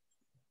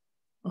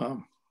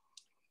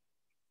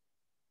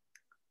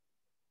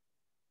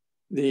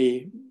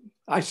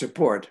 I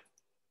support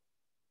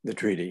the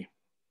treaty.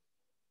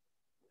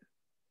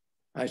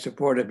 I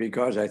support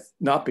it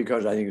not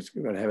because I think it's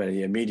going to have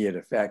any immediate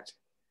effect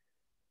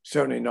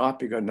Certainly not,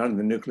 because none of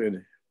the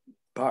nuclear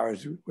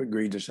powers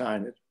agreed to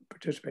sign it,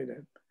 participate in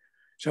it.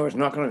 So it's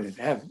not going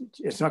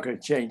to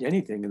change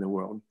anything in the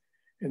world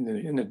in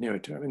the near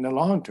term. In the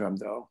long term,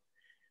 though,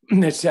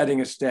 it's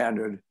setting a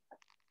standard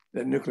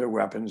that nuclear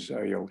weapons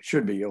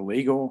should be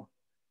illegal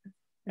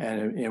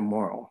and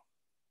immoral,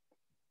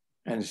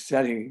 and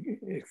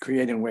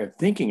creating a way of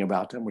thinking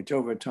about them, which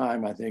over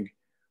time I think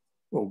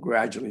will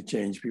gradually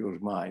change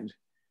people's minds.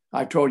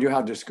 I've told you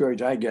how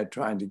discouraged I get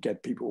trying to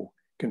get people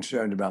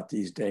concerned about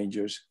these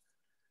dangers.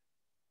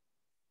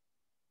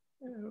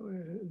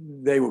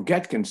 They will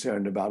get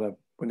concerned about it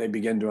when they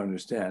begin to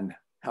understand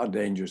how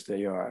dangerous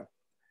they are,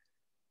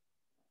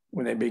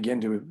 when they begin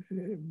to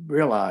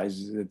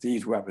realize that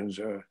these weapons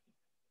are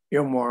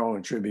immoral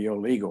and should be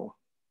illegal.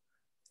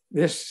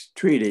 This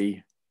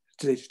treaty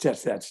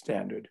sets that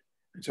standard.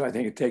 And so I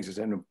think it takes us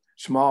in a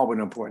small but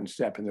important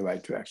step in the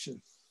right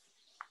direction.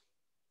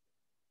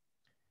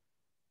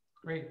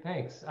 Great,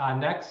 thanks.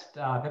 Next,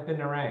 Vipin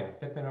Narang.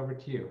 Vipin, over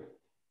to you.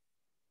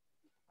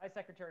 Hi,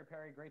 Secretary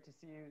Perry. Great to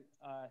see you.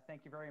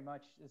 Thank you very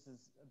much. This has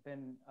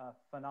been a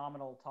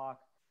phenomenal talk,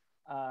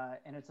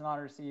 and it's an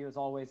honor to see you as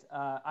always.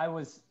 I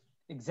was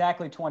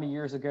exactly 20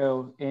 years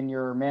ago in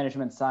your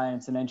Management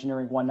Science and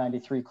Engineering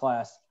 193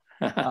 class.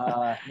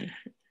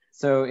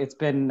 So it's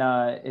been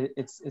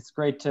it's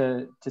great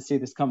to see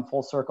this come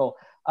full circle.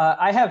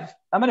 I'm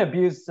going to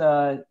abuse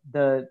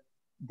the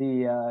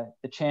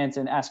chance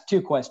and ask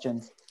two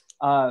questions.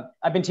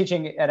 I've been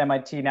teaching at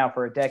MIT now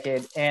for a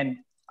decade, and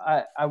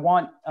I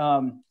want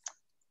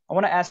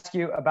to ask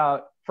you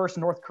about first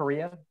North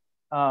Korea.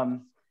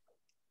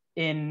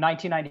 In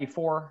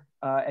 1994,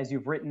 as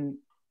you've written,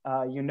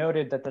 you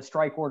noted that the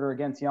strike order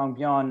against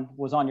Yongbyon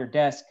was on your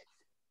desk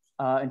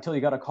until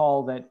you got a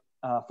call that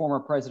former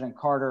President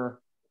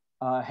Carter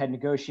had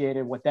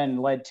negotiated what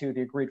then led to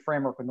the agreed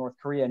framework with North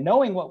Korea.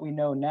 Knowing what we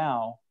know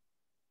now,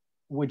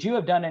 would you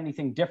have done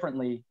anything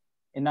differently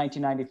in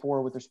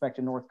 1994 with respect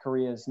to North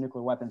Korea's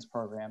nuclear weapons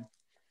program?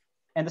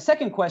 And the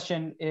second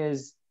question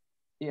is,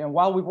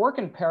 while we work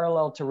in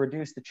parallel to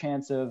reduce the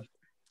chance of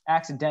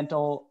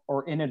accidental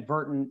or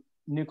inadvertent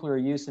nuclear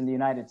use in the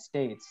United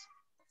States,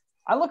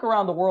 I look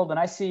around the world and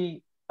I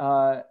see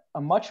a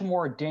much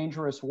more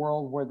dangerous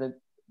world where the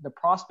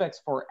prospects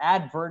for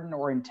advertent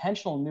or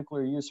intentional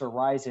nuclear use are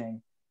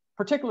rising,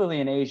 particularly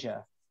in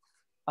Asia.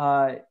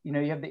 You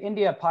have the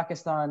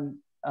India-Pakistan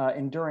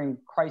enduring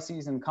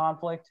crises and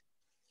conflict.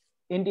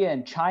 India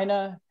and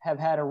China have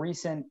had a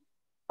recent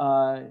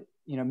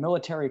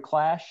military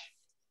clash.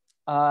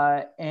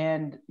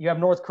 And you have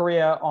North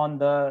Korea on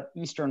the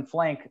eastern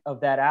flank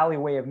of that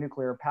alleyway of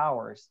nuclear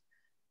powers.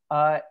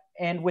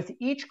 And with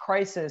each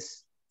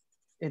crisis,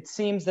 it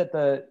seems that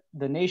the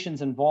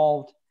nations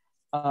involved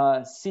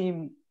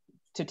seem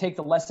to take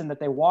the lesson that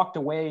they walked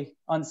away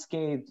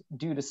unscathed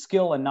due to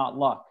skill and not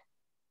luck.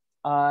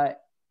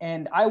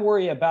 And I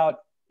worry about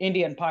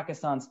India and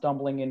Pakistan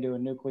stumbling into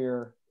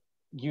nuclear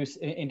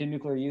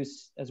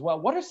use as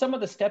well. What are some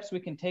of the steps we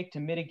can take to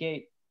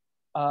mitigate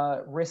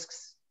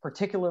risks,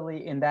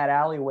 particularly in that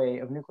alleyway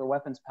of nuclear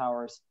weapons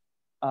powers,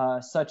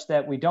 such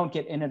that we don't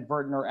get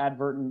inadvertent or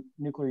advertent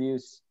nuclear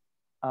use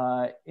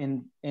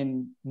in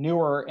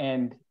newer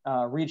and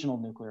regional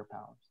nuclear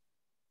powers?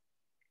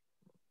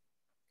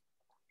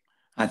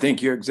 I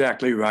think you're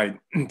exactly right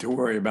to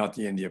worry about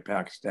the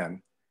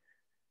India-Pakistan.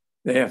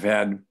 They have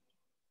had,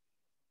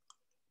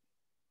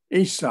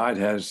 each side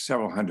has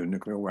several hundred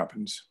nuclear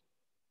weapons.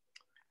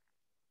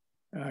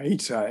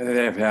 Each side,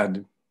 they have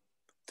had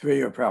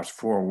 3 or perhaps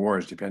 4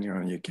 wars, depending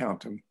on how you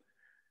count them,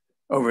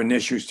 over an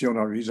issue still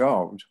not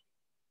resolved.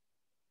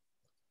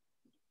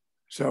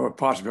 So a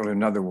possibility of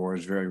another war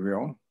is very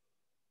real.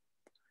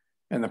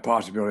 And the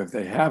possibility if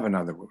they have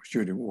another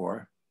shooting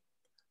war,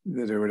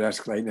 that it would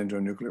escalate into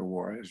a nuclear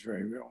war is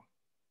very real.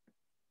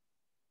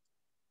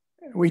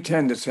 We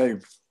tend to say,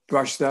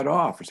 brush that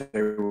off and say,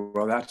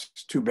 well, that's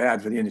too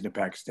bad for the Indian and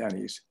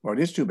Pakistanis. Well, it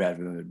is too bad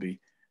for them to be,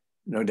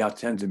 no doubt,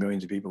 tens of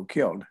millions of people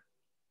killed.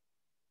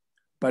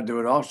 But there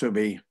would also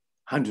be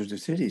hundreds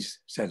of cities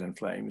set in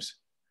flames.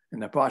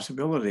 And the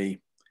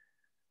possibility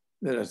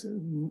that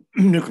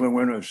a nuclear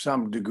winter of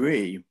some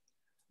degree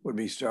would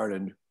be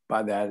started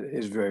by that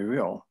is very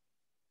real.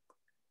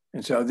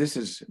 And so this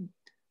is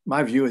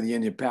my view of the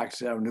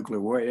India-Pakistan nuclear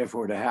war. If it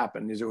were to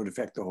happen, is it would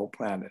affect the whole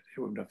planet.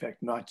 It would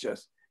affect not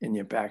just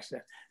India and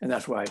Pakistan. And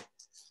that's why,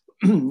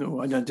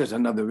 just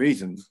another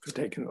reason for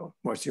taking it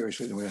more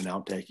seriously than we are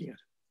now taking it.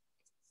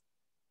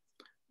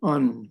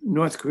 On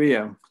North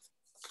Korea,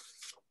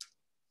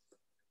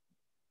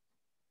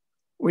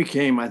 we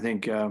came, I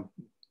think,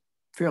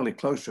 fairly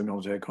close to a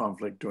military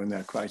conflict during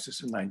that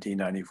crisis in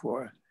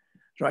 1994.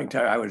 So I can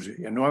tell you, I was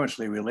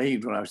enormously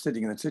relieved when I was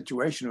sitting in the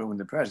Situation Room with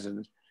the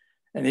president,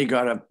 and he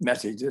got a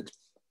message that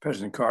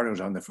President Carter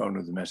was on the phone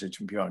with a message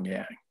from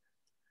Pyongyang.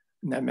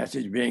 And that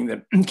message being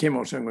that Kim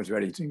Il-sung was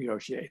ready to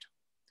negotiate.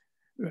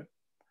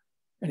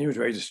 And he was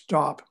ready to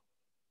stop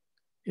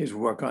his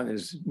work on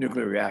his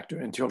nuclear reactor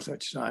until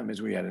such time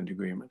as we had an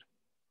agreement.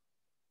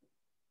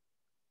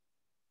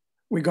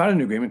 We got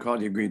an agreement called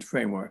the Agreed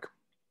Framework.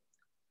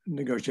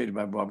 negotiated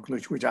by Bob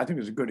Kalush, which I think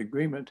is a good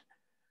agreement,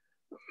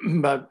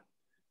 but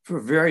for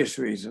various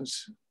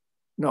reasons,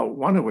 no,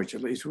 one of which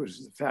at least was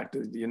the fact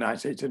that the United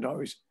States didn't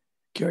always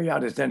carry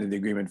out its end of the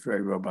agreement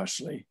very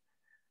robustly.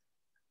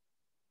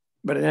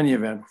 But in any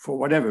event, for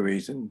whatever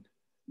reason,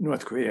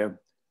 North Korea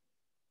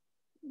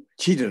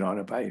cheated on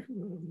it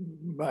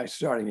by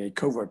starting a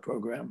covert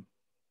program,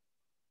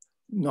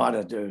 not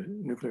at the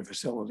nuclear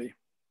facility.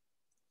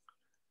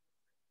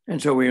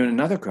 And so we were in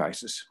another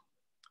crisis.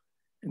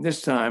 And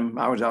this time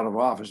I was out of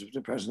office, but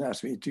the president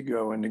asked me to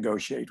go and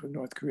negotiate with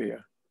North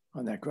Korea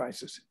on that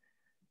crisis,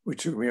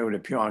 which took me over to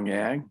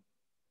Pyongyang,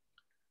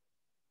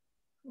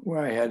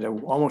 where I had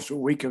almost a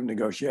week of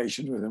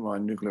negotiations with them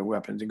on nuclear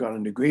weapons and got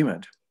an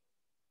agreement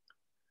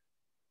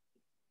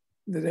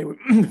that they would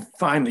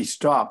finally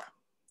stop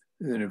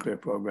the nuclear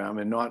program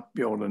and not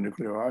build a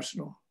nuclear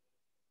arsenal.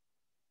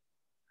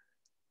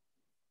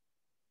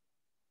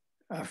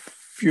 A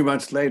few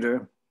months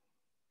later,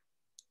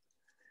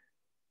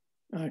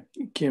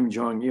 Kim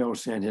Jong-il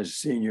sent his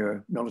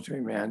senior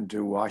military man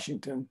to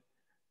Washington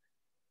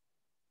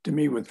to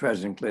meet with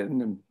President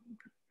Clinton and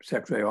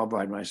Secretary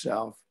Albright and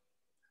myself.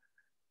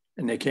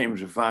 And they came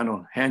to a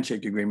final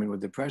handshake agreement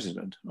with the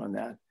president on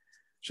that.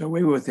 So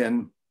we were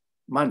within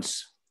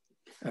months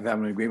of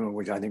having an agreement,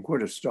 which I think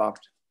would have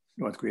stopped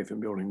North Korea from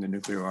building the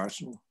nuclear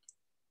arsenal.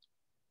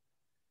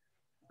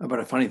 But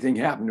a funny thing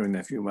happened during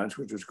that few months,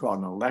 which was called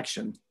an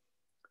election.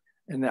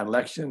 And that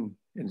election,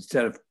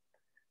 instead of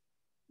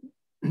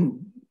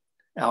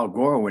Al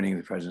Gore winning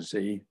the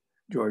presidency,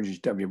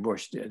 George W.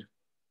 Bush did.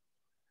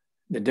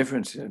 The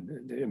difference,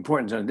 the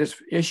importance of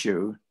this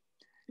issue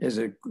is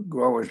that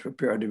Gore was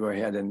prepared to go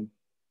ahead and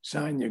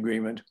sign the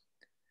agreement.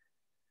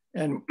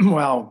 And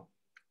while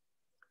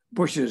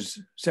Bush's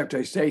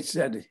Secretary of State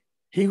said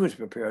he was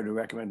prepared to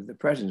recommend the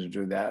president to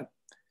do that,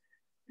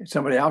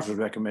 somebody else was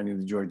recommending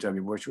that George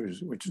W. Bush,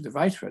 which was the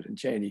Vice President,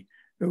 Cheney,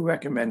 who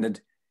recommended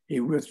he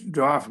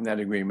withdraw from that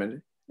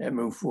agreement and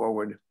move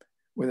forward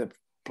with a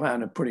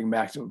plan of putting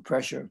maximum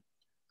pressure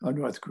on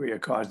North Korea,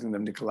 causing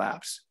them to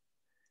collapse.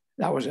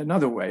 That was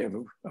another way of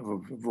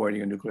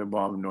avoiding a nuclear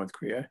bomb in North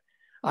Korea.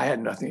 I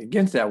had nothing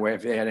against that way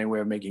if they had any way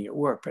of making it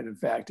work, but in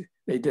fact,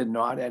 they did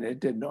not, and it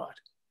did not.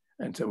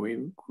 And so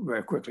we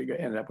very quickly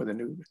ended up with a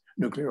new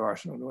nuclear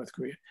arsenal in North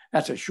Korea.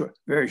 That's a short,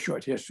 very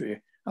short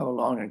history of a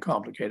long and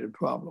complicated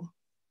problem.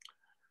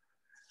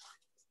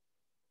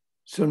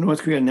 So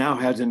North Korea now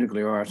has a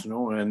nuclear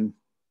arsenal, and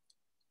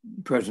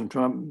President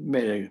Trump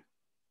made a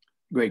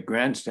great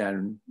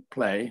grandstand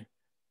play,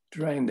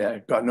 trying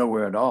that, got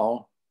nowhere at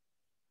all.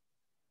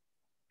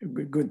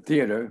 Good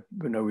theater,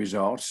 but no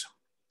results.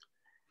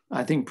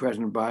 I think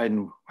President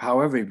Biden,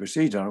 however he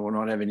proceeds on it, will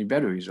not have any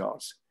better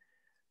results.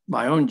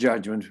 My own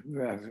judgment,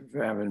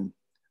 for having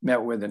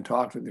met with and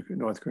talked with the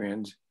North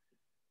Koreans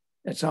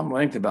at some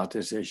length about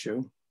this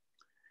issue,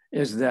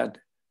 is that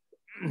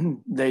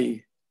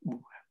they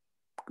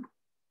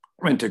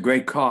went to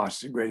great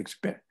costs and great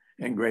expense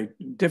and great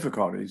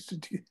difficulties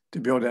to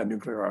build that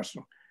nuclear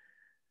arsenal.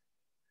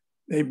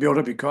 They built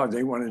it because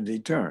they wanted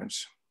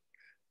deterrence.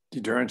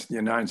 Deterrence in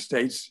the United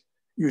States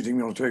using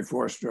military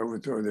force to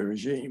overthrow the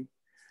regime.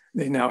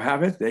 They now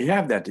have it. They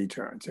have that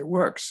deterrence. It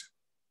works.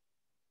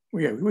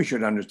 We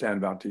should understand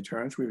about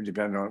deterrence. We've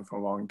depended on it for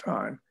a long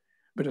time,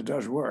 but it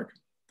does work.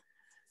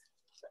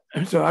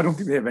 And so I don't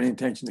think they have any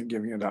intention of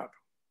giving it up.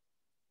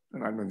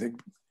 And I don't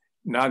think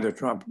neither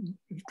Trump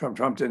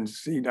didn't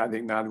see, I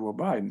think neither will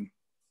Biden.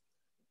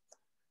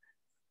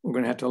 We're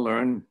going to have to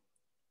learn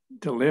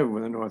to live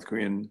with a North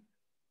Korean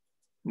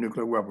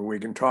nuclear weapon. We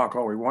can talk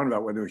all we want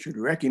about whether we should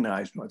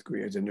recognize North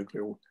Korea as a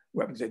nuclear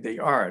weapon state. They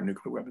are a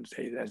nuclear weapon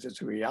state. That's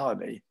just a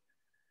reality.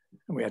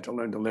 And we have to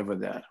learn to live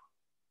with that.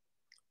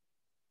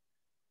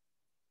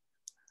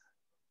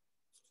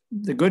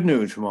 The good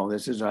news from all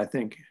this is I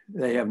think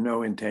they have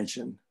no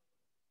intention,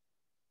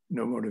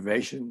 no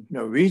motivation,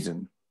 no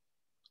reason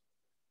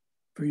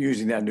for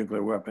using that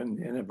nuclear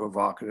weapon in a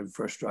provocative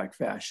first strike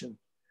fashion.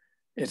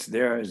 It's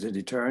there as a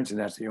deterrence, and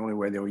that's the only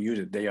way they'll use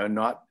it. They are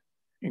not,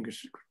 in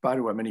spite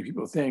of what many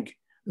people think,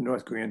 the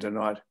North Koreans are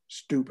not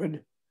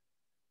stupid.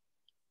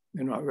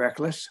 They're not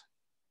reckless.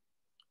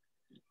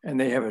 And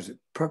they have a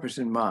purpose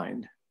in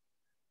mind.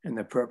 And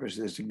the purpose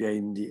is to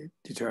gain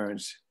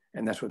deterrence.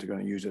 And that's what they're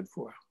going to use it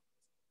for.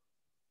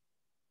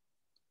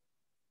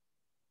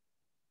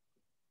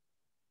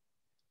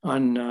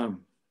 On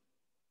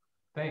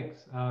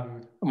Thanks.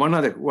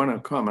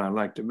 One comment I'd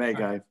like to make.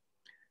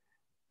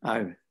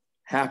 I'm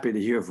happy to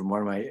hear from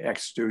one of my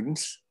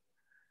ex-students.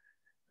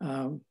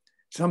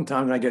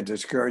 Sometimes I get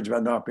discouraged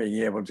about not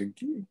being able to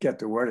get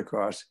the word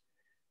across.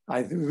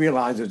 I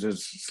realize it's a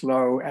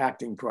slow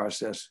acting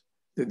process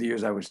through the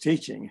years I was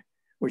teaching,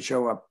 which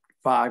show up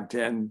 5,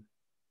 10,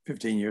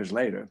 15 years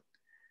later.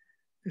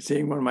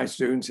 Seeing one of my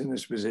students in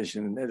this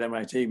position at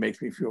MIT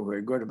makes me feel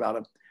very good about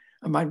it.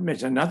 I might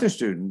mention another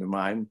student of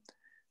mine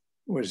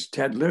was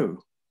Ted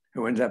Lieu,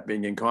 who ends up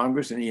being in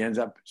Congress, and he ends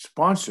up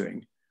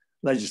sponsoring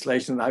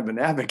legislation that I've been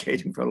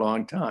advocating for a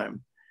long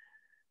time.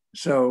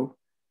 So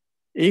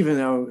even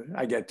though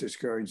I get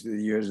discouraged through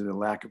the years of the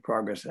lack of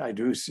progress, I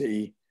do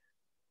see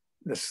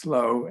the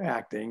slow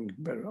acting,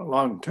 but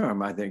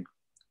long-term, I think,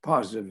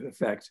 positive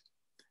effect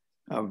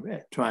of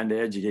trying to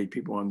educate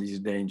people on these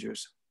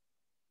dangers.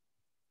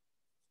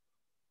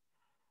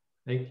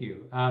 Thank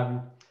you.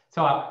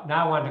 So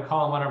now I wanted to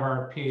call on one of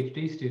our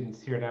PhD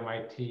students here at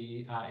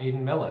MIT,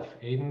 Aidan Milliff.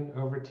 Aidan,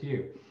 over to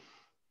you.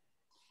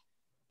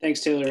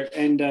 Thanks, Taylor.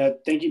 And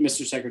thank you,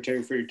 Mr.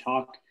 Secretary, for your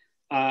talk.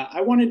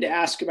 I wanted to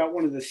ask about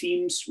one of the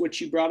themes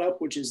which you brought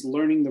up, which is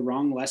learning the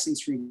wrong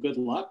lessons from good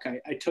luck.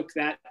 I took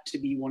that to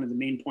be one of the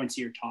main points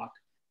of your talk,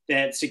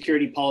 that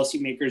security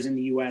policymakers in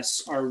the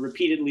US are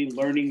repeatedly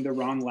learning the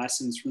wrong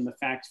lessons from the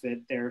fact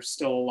that they're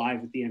still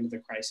alive at the end of the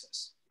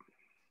crisis.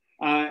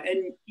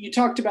 And you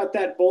talked about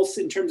that both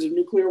in terms of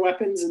nuclear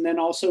weapons and then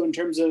also in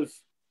terms of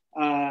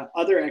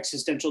other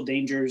existential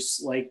dangers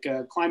like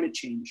climate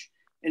change.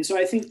 And so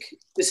I think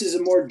this is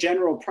a more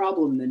general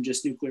problem than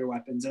just nuclear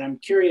weapons. And I'm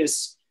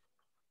curious,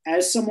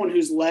 as someone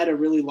who's led a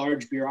really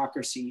large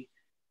bureaucracy,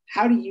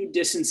 how do you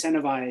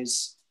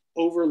disincentivize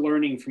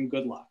over-learning from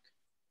good luck?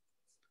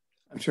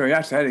 I'm sorry,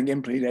 ask that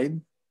again, please,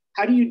 Aidan.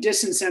 How do you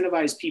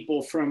disincentivize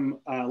people from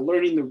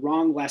learning the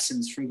wrong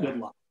lessons from good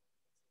luck?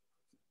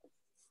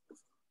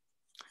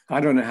 I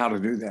don't know how to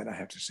do that, I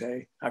have to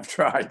say. I've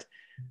tried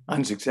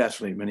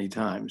unsuccessfully many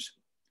times.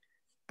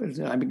 But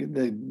I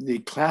mean, the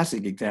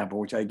classic example,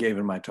 which I gave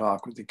in my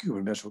talk, was the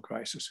Cuban Missile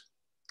Crisis.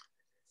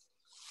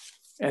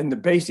 And the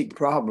basic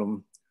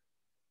problem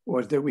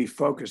was that we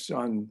focused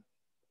on,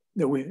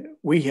 that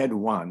we had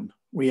won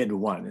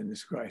in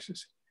this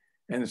crisis.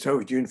 And the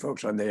Soviet Union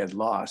focused on they had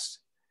lost.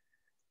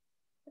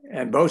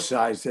 And both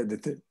sides said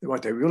that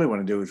what they really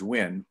want to do is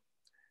win.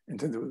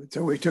 And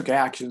so we took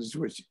actions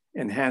which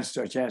enhanced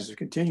our chances of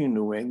continuing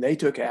to win. They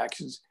took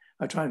actions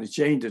of trying to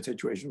change the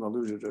situation from a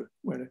loser to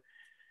winner.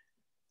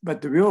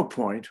 But the real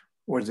point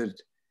was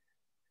that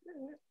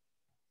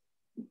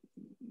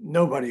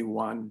nobody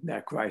won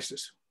that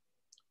crisis.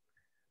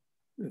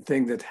 The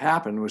thing that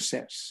happened was,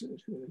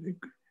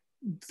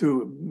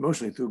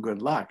 mostly through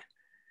good luck,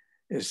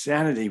 is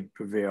sanity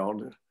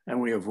prevailed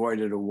and we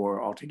avoided a war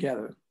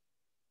altogether.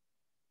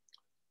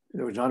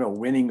 There was not a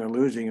winning or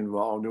losing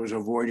involved, there was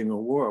avoiding a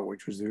war,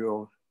 which was the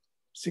real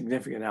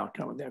significant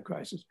outcome of that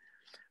crisis.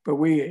 But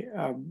we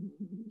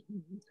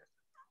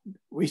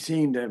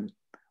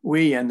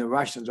and the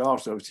Russians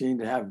also seem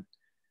to have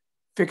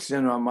fixed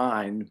in our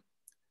mind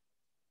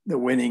the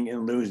winning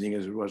and losing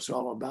is what it's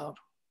all about.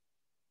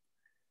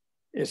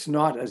 It's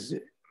not as,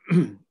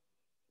 it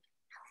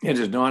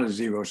is not a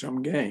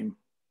zero-sum game.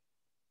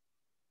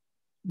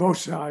 Both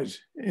sides,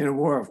 in a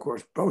war, of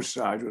course, both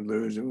sides would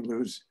lose and would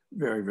lose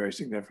very, very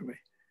significantly.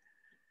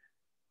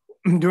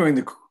 During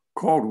the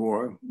Cold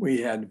War,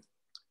 we had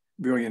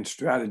brilliant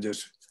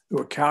strategists who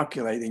were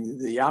calculating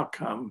the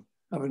outcome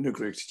of a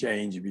nuclear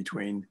exchange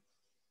between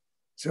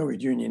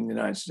Soviet Union and the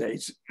United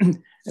States. And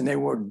they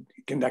would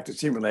conducted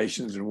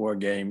simulations and war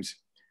games.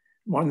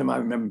 One of them I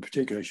remember in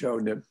particular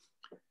showed that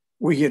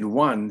we had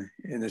won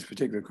in this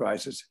particular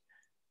crisis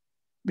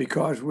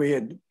because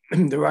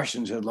the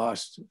Russians had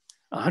lost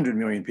 100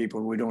 million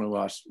people, we'd only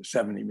lost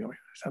 70 million,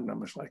 some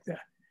numbers like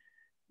that.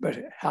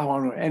 But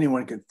how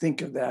anyone could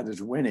think of that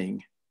as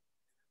winning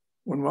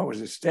when what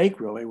was at stake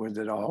really was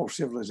that our whole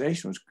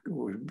civilization was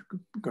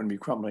going to be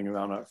crumbling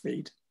around our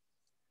feet.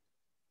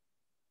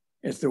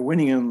 It's the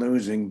winning and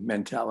losing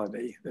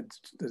mentality,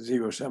 the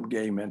zero-sum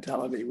game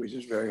mentality, which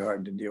is very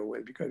hard to deal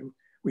with because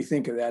we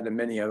think of that in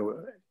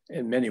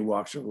many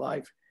walks of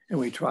life, and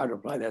we try to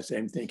apply that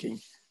same thinking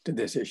to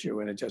this issue,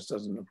 and it just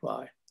doesn't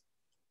apply.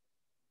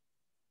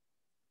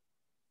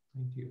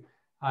 Thank you.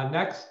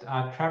 Next,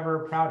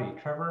 Trevor Prouty.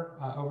 Trevor,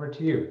 over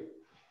to you.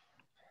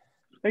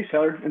 Thanks,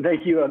 Taylor, and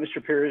thank you,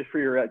 Mr. Perez, for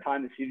your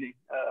time this evening.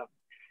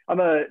 I'm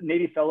a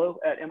Navy fellow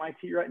at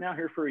MIT right now,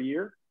 here for a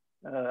year.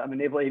 I'm a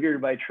naval aviator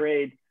by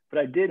trade, but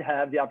I did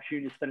have the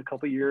opportunity to spend a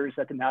couple of years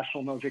at the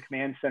National Military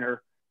Command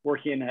Center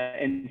working in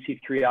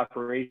NC3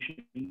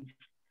 operations,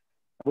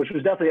 which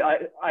was definitely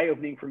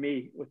eye-opening for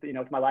me with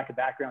my lack of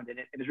background in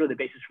it, and is really the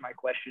basis for my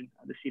question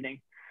this evening.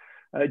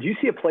 Do you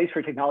see a place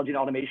for technology and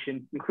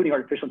automation, including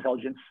artificial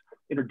intelligence,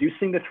 in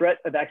reducing the threat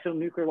of accidental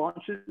nuclear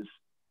launches?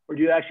 Or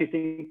do you actually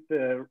think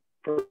the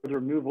further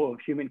removal of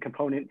human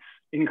components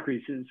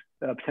increases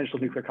potential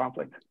nuclear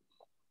conflict?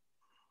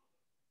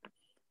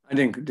 I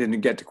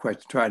didn't get the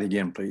question. Try it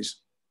again, please.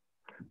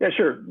 Yeah,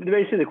 sure.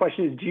 Basically, the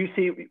question is, do you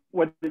see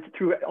what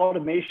through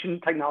automation,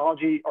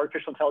 technology,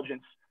 artificial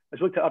intelligence, as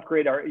we look to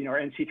upgrade our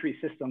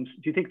NC3 systems,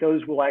 do you think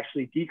those will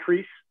actually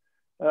decrease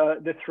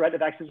the threat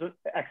of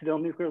accidental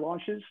nuclear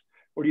launches?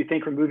 Or do you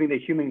think removing the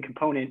human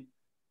component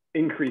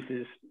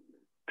increases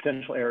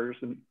potential errors?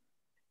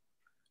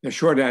 The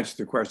short answer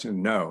to the question is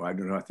no, I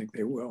do not think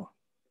they will.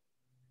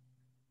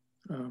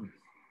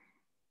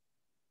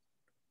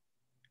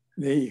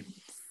 The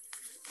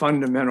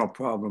fundamental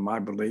problem, I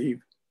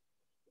believe,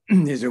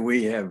 is that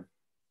we have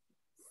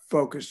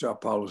focused our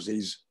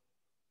policies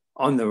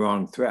on the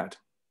wrong threat.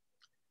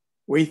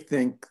 We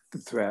think the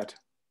threat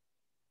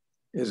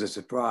is a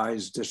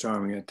surprise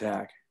disarming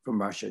attack from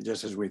Russia,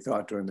 just as we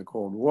thought during the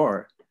Cold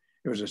War,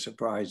 it was a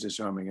surprise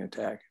disarming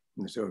attack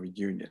from the Soviet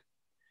Union.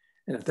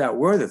 And if that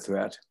were the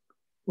threat,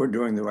 we're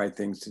doing the right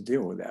things to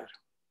deal with that.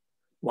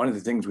 One of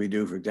the things we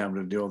do, for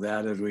example, to deal with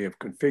that is we have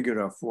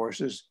configured our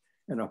forces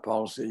and our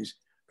policies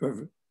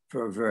for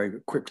a very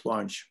quick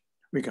launch.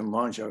 We can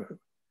launch our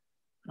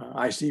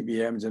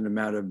ICBMs in a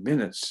matter of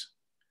minutes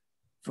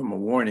from a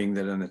warning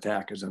that an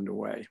attack is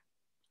underway.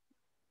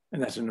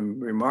 And that's a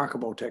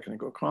remarkable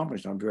technical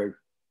accomplishment. I'm very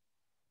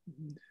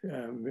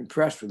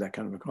impressed with that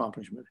kind of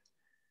accomplishment.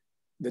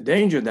 The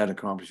danger of that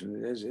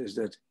accomplishment is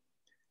that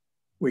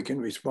we can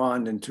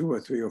respond in 2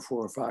 or 3 or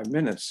 4 or 5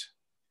 minutes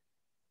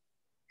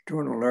to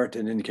an alert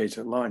that indicates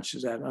that launch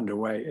is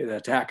underway, the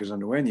attack is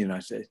underway in the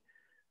United States.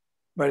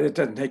 But it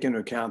doesn't take into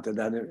account that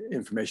that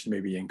information may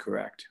be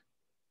incorrect.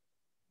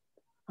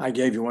 I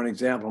gave you one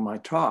example in my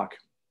talk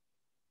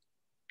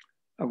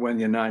of when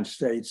the United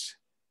States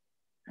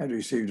had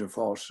received a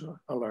false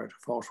alert,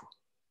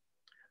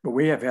 but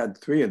we have had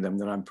 3 of them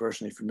that I'm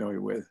personally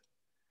familiar with,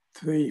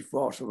 3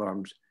 false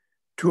alarms,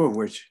 2 of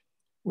which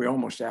we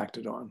almost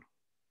acted on.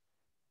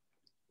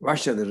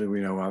 Russia, that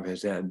we know of,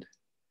 has had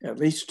at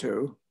least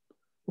 2.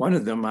 One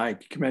of them, I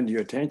commend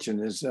your attention,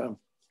 is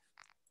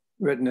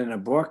written in a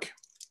book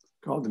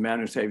called The Man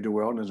Who Saved the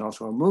World, and there's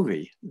also a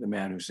movie, The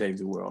Man Who Saved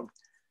the World,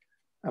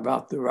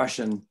 about the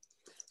Russian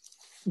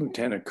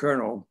lieutenant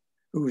colonel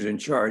who was in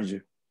charge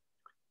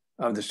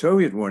of the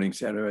Soviet warning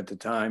center at the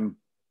time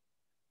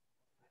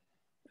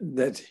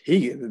that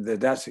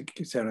that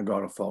center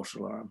got a false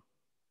alarm.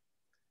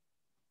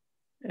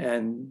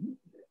 And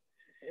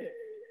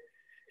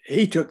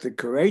he took the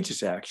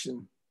courageous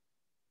action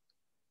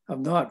of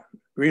not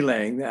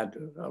relaying that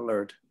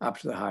alert up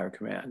to the higher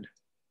command,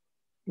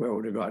 where it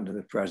would have gotten to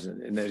the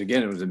president. And then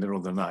again, it was the middle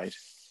of the night,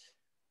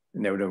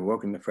 and they would have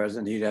woken the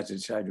president. He'd have to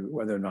decide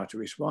whether or not to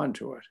respond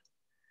to it.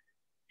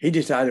 He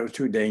decided it was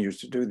too dangerous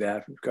to do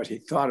that because he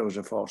thought it was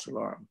a false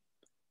alarm.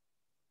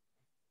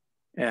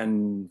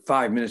 And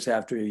 5 minutes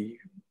after he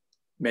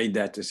made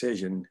that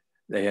decision,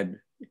 they had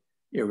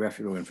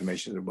irrefutable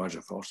information that it was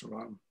a false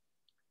alarm.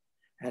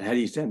 And had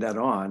he sent that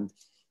on,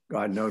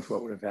 God knows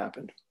what would have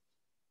happened.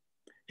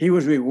 He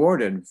was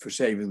rewarded for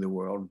saving the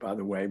world, by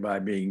the way, by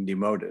being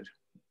demoted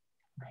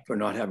for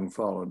not having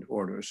followed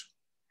orders.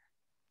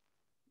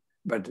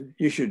 But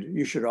you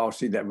should all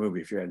see that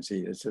movie if you hadn't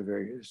seen it. It's a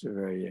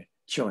very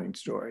chilling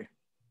story.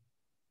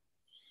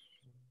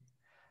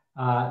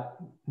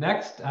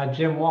 Next,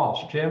 Jim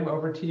Walsh. Jim,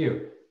 over to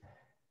you.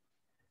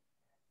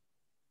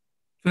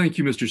 Thank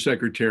you, Mr.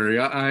 Secretary.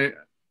 I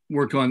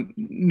work on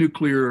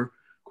nuclear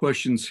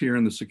questions here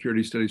in the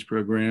Security Studies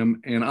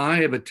program, and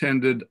I have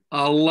attended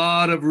a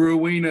lot of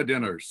Ruina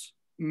dinners,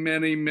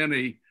 many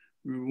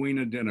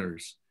Ruina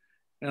dinners.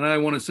 And I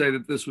want to say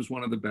that this was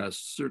one of the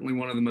best, certainly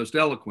one of the most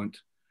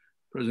eloquent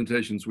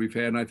presentations we've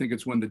had. And I think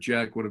it's one that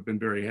Jack would have been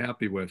very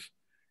happy with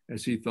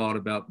as he thought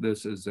about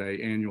this as an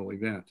annual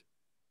event.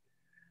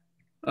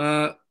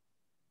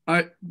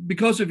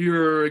 Because of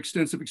your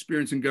extensive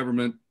experience in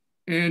government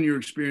and your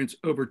experience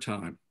over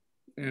time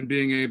and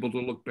being able to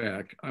look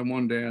back, I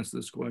wanted to ask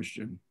this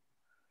question,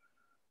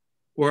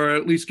 or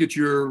at least get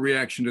your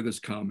reaction to this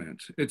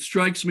comment. It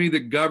strikes me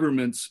that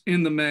governments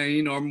in the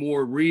main are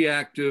more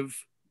reactive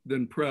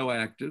than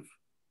proactive,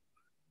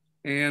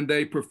 and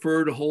they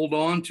prefer to hold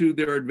on to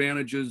their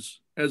advantages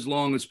as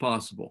long as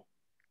possible,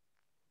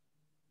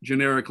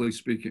 generically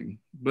speaking,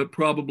 but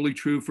probably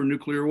true for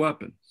nuclear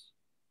weapons.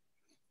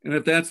 And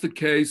if that's the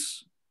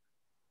case,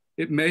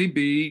 it may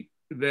be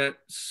that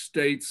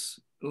states,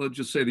 let's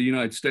just say the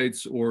United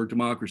States or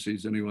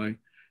democracies anyway,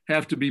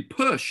 have to be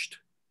pushed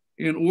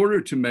in order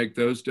to make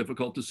those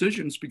difficult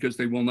decisions because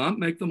they will not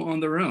make them on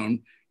their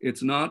own.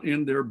 It's not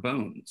in their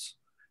bones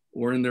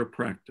or in their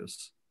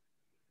practice.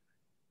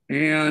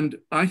 And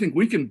I think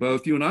we can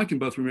both, you and I can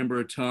both remember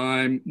a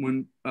time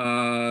when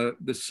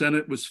the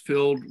Senate was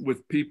filled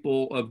with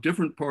people of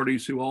different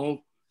parties who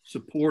all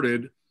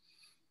supported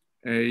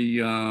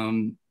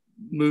a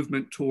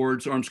movement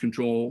towards arms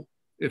control,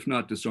 if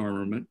not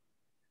disarmament.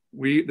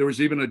 There was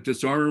even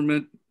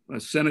a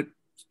Senate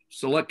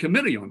Select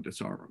Committee on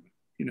disarmament,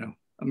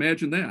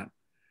 imagine that.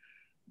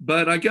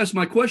 But I guess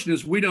my question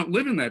is, we don't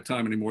live in that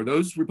time anymore.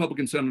 Those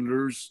Republican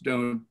senators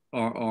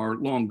are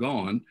long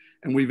gone,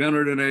 and we've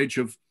entered an age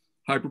of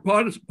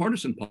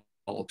hyper-partisan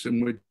politics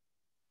in which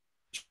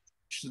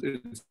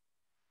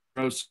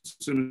as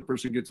soon as a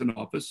person gets in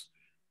office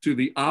to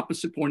the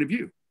opposite point of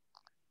view.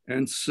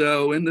 And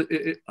so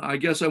I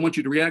guess I want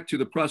you to react to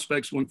the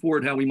prospects going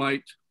forward, how we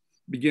might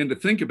begin to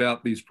think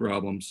about these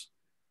problems,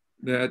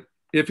 that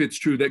if it's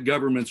true that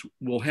governments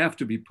will have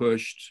to be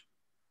pushed,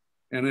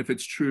 and if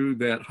it's true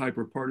that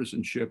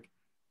hyper-partisanship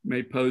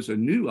may pose a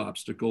new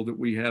obstacle that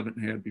we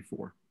haven't had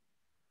before.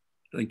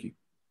 Thank you.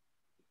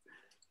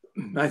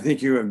 I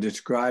think you have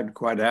described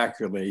quite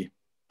accurately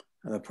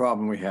the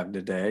problem we have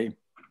today,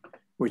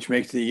 which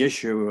makes the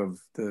issue of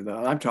that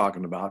I'm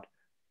talking about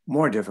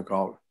more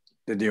difficult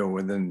to deal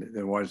with than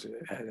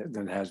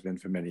it has been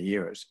for many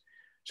years.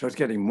 So it's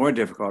getting more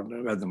difficult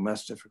rather than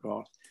less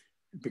difficult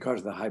because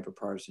of the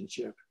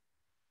hyperpartisanship.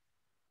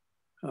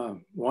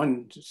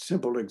 One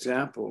simple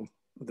example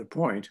of the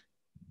point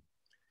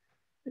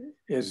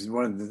is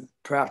one of the,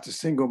 perhaps the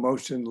single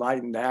most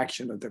enlightened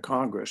action of the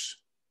Congress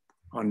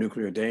on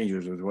nuclear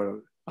dangers, was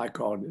what I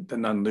called the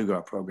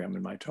Nunn-Lugar program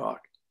in my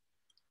talk.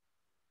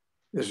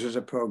 This was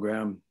a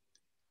program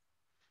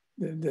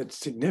that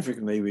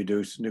significantly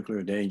reduced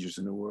nuclear dangers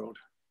in the world.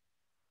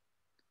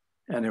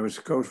 And it was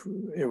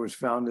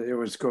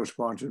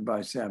co-sponsored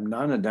by Sam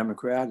Nunn, a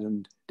Democrat,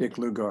 and Dick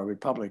Lugar, a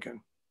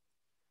Republican.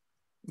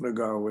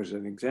 Lugar was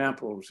an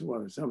example of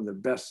some of the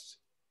best.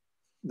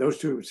 Those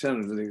two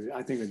senators,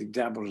 I think, are the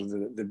examples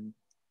of the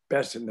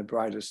best and the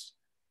brightest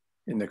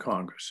in the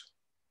Congress.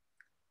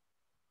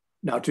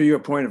 Now, to your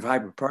point of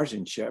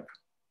hyperpartisanship,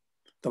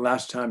 the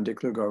last time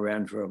Dick Lugar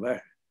ran for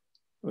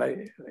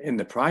in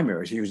the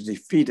primaries, he was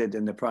defeated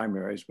in the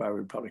primaries by a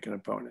Republican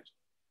opponent.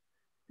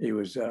 He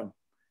was,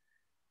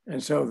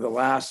 and so the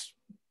last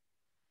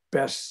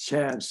best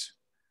chance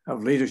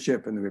of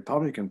leadership in the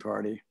Republican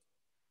Party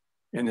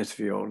in this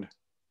field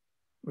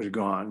was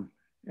gone,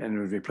 and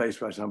was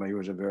replaced by somebody who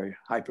was a very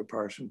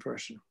hyperpartisan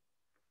person.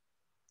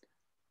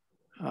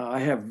 I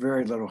have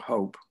very little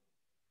hope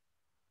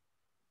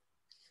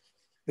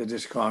that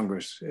this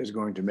Congress is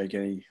going to make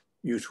any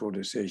useful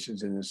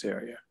decisions in this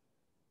area.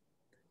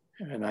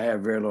 And I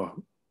have very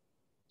little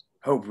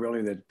hope,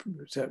 really,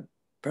 that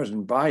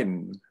President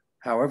Biden,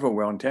 however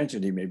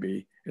well-intentioned he may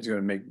be, is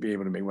going to be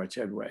able to make much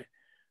headway.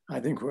 I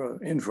think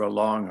we're in for a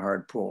long,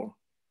 hard pull.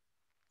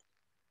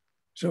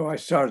 So I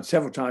started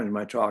several times in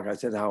my talk, I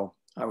said how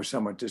I was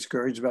somewhat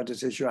discouraged about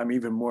this issue. I'm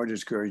even more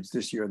discouraged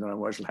this year than I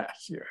was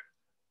last year.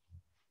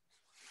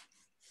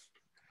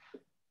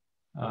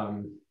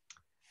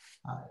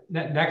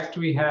 Next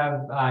we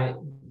have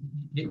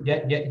Yejin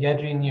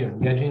Yoon.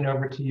 Yejin,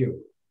 over to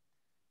you.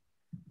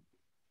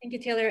 Thank you,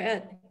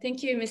 Taylor.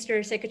 Thank you,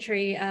 Mr.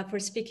 Secretary, for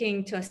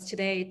speaking to us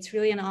today. It's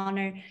really an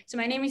honor. So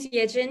my name is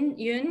Yejin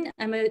Yoon.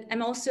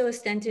 I'm also a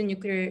Stanton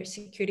Nuclear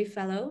Security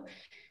Fellow.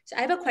 So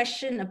I have a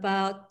question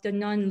about the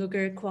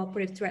Nunn-Lugar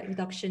Cooperative Threat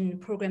Reduction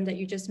Program that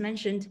you just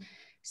mentioned.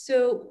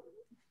 So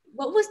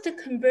what was the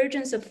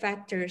convergence of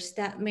factors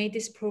that made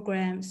this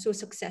program so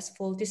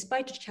successful,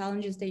 despite the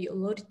challenges that you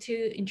alluded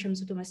to in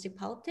terms of domestic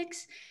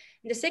politics?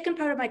 And the second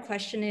part of my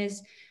question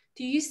is,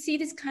 do you see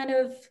this kind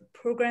of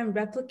program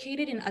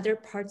replicated in other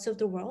parts of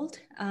the world?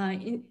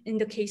 In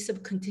the case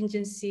of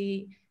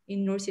contingency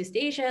in Northeast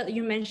Asia,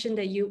 you mentioned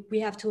that we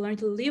have to learn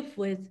to live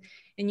with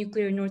a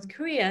nuclear North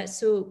Korea.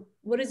 So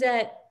what does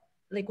that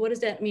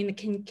mean?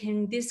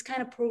 Can this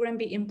kind of program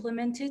be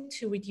implemented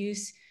to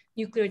reduce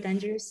nuclear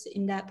dangers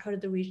in that part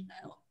of the region,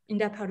 in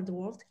that part of the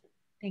world?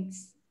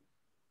 Thanks.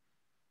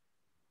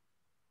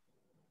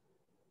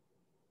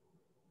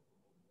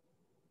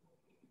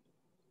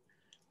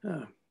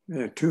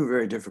 There are two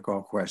very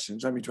difficult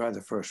questions. Let me try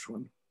the first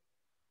one.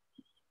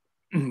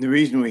 The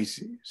reason we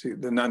see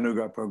the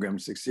Nunn-Lugar program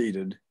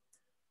succeeded,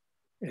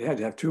 it had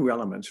to have two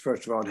elements.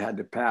 First of all, it had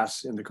to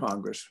pass in the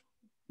Congress,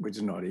 which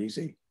is not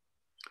easy.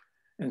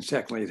 And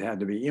secondly, it had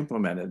to be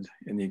implemented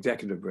in the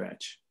executive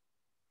branch.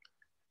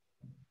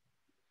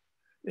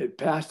 It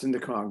passed in the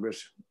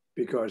Congress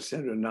because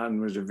Senator Nunn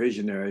was a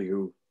visionary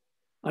who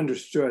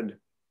understood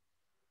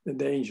the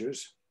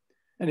dangers,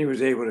 and he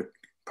was able to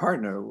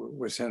partner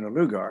with Senator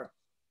Lugar.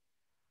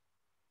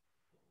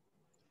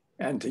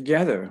 And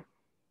together,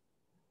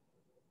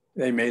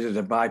 they made it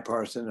a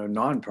bipartisan or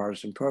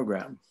nonpartisan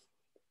program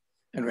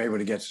and were able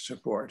to get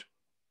support.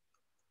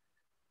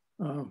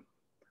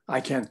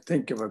 I can't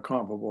think of a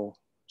comparable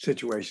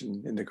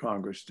situation in the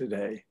Congress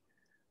today.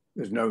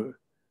 There's no,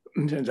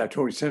 as I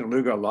told you, Senator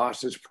Lugar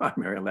lost his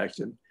primary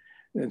election,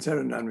 and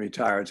Senator Nunn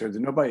retired. So there's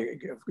nobody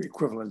of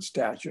equivalent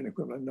stature and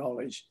equivalent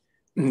knowledge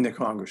in the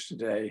Congress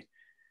today.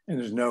 And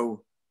there's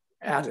no,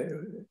 I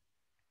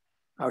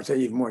would say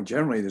even more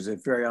generally, there's a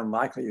very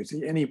unlikely to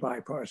see any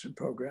bipartisan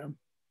program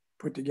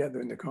put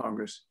together in the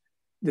Congress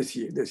this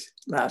year, this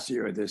last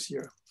year or this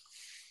year.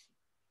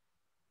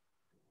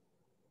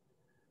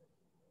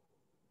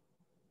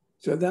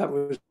 So that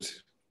was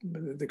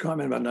the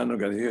comment about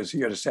Nunn-Lugar.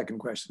 You had a second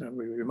question.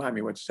 Remind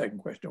me what the second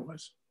question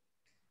was.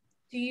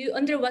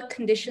 Under what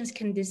conditions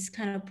can this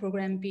kind of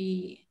program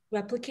be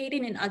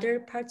replicated in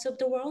other parts of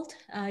the world,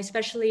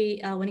 especially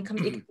when it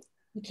comes to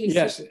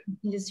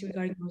cases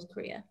regarding North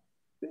Korea?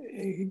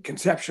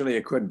 Conceptually,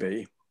 it could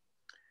be,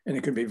 and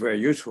it could be very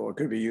useful. It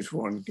could be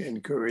useful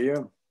in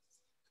Korea.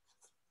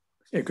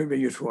 It could be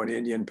useful in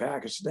India and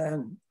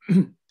Pakistan.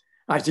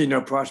 I see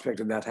no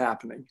prospect of that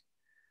happening.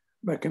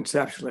 But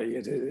conceptually,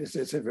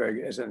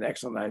 it's an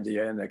excellent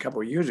idea. And a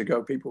couple of years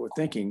ago, people were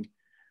thinking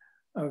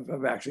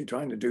of actually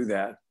trying to do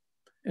that.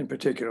 In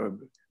particular,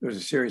 there was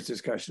a serious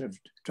discussion of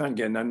trying to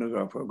get an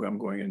Nunn-Lugar program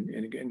going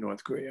in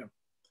North Korea.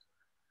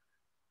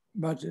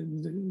 But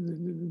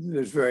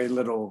there's very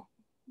little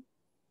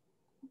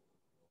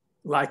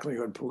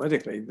likelihood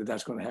politically that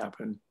that's going to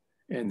happen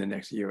in the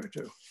next year or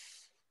two.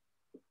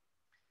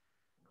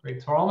 Great,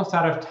 so we're almost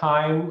out of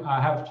time.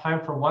 I have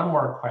time for one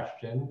more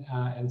question.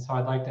 And so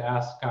I'd like to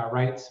ask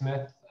Wright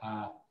Smith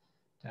to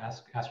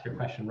ask your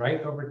question.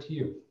 Wright, over to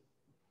you.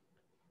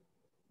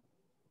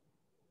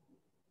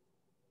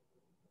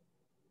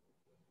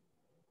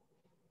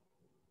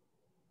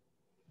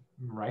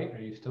 right,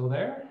 are you still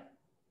there?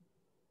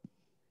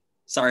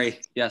 Sorry,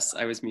 yes,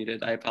 I was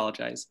muted. I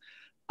apologize.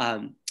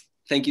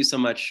 Thank you so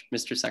much,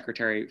 Mr.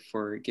 Secretary,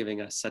 for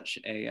giving us such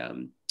a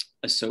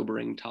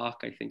sobering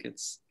talk. I think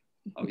it's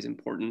always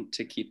important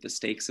to keep the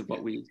stakes of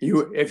what we...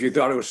 If you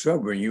thought it was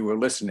sobering, you were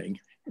listening.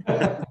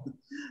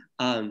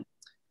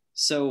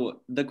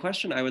 So the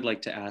question I would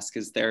like to ask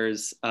is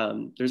there's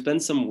been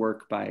some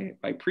work by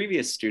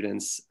previous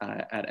students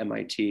at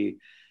MIT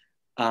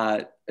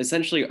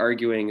essentially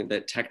arguing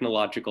that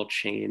technological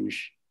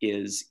change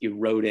is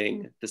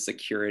eroding the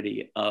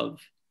security of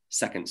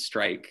second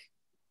strike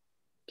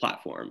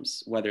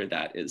platforms, whether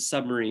that is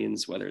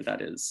submarines, whether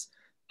that is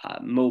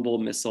mobile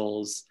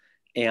missiles,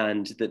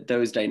 and that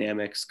those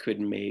dynamics could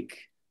make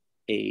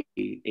a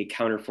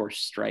counterforce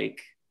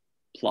strike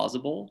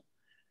plausible.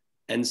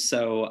 And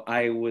so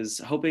I was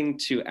hoping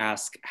to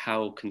ask,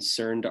 how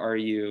concerned are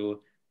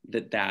you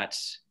that that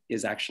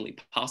is actually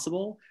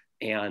possible,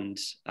 and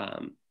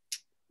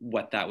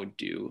what that would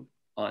do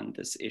on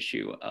this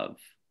issue of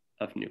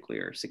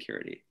nuclear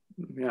security?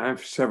 Yeah, I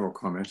have several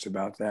comments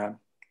about that.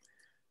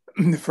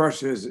 The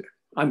first is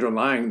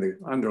underlying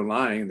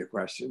the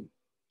question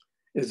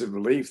is the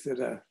belief that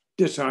a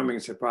disarming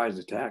surprise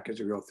attack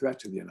is a real threat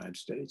to the United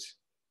States.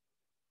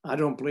 I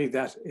don't believe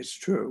that is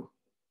true.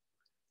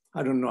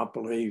 I do not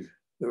believe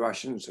the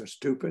Russians are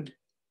stupid,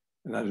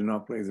 and I do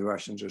not believe the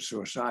Russians are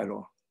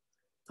suicidal.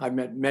 I've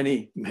met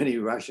many, many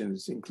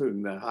Russians,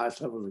 including the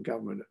highest levels of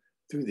government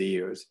through the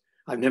years.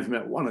 I've never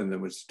met one of them who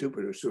was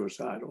stupid or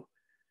suicidal.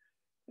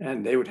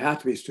 And they would have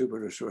to be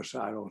stupid or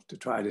suicidal to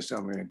try this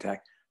submarine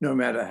attack, no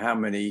matter how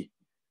many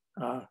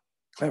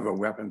clever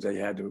weapons they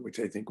had, which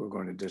they think were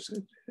going to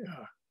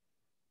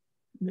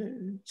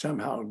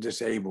somehow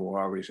disable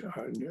our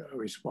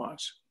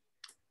response.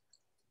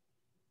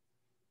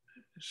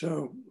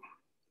 So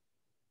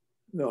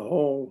the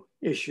whole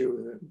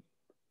issue,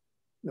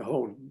 the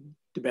whole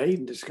debate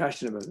and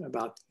discussion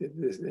about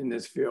this in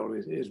this field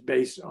is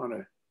based on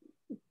an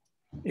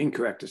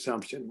incorrect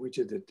assumption, which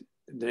is that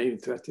the main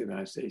threat to the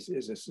United States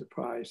is a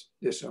surprise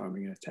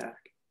disarming attack.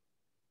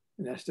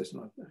 And that's just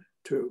not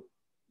true.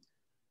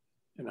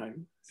 And I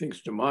think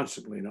it's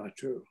demonstrably not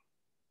true.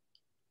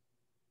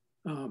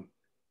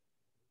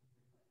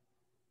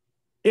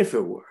 If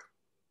it were,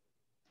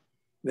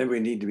 then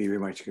we need to be very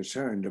much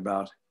concerned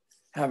about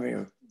having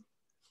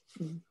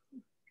a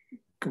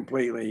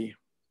completely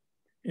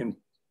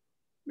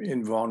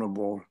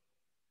invulnerable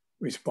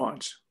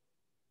response.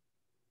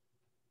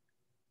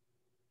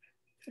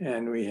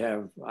 And we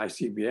have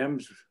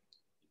ICBMs,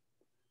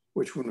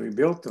 which when we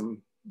built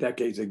them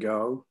decades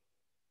ago,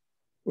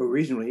 were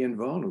reasonably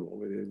invulnerable.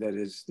 That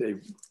is,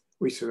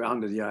 we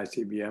surrounded the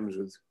ICBMs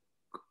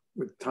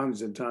with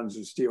tons and tons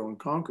of steel and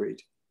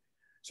concrete,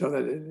 so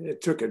that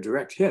it took a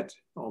direct hit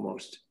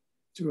almost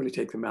to really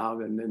take them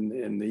out. And then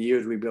in the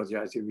years we built the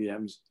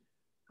ICBMs,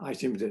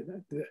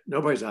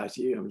 nobody's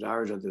ICBMs,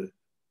 ours or the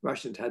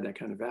Russians, had that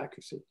kind of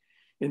accuracy.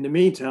 In the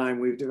meantime,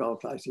 we've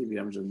developed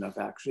ICBMs with enough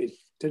accuracy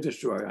to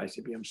destroy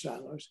ICBM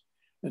silos.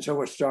 And so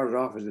what started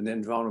off as an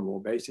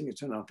invulnerable basing, it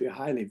turned out to be a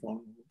highly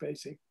vulnerable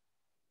basing.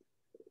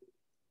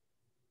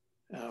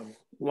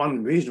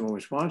 One reasonable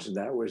response to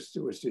that was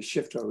to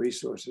shift our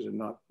resources and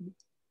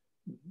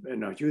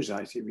not use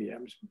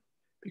ICBMs,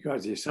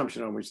 because the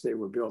assumption on which they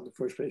were built in the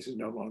first place is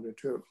no longer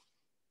true.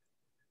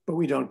 But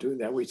we don't do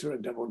that. We sort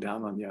of doubled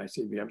down on the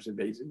ICBMs and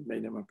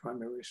made them a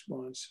primary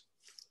response.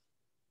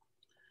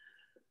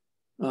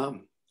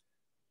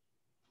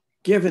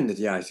 Given that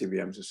the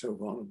ICBMs are so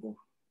vulnerable,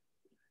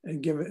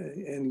 and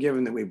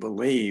given that we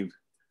believe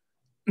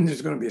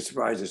there's going to be a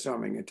surprise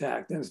disarming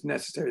attack, then it's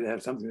necessary to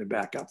have something to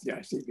back up the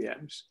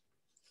ICBMs.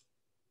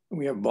 And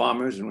we have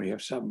bombers and we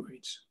have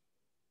submarines.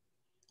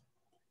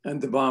 And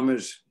the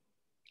bombers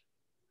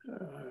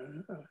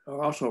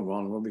are also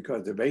vulnerable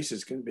because the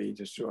bases can be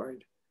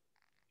destroyed.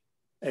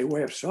 A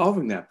way of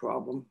solving that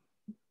problem,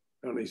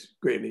 or at least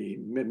greatly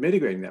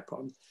mitigating that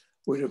problem,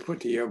 was to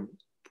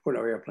put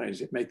our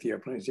airplanes, make the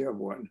airplanes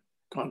airborne,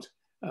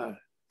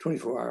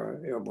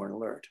 24-hour airborne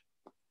alert.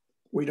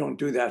 We don't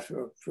do that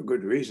for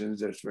good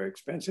reasons. It's very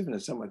expensive and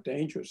it's somewhat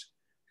dangerous,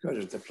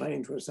 because if the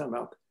planes were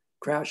somehow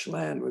crash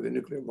land with the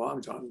nuclear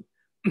bombs on,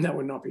 that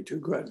would not be too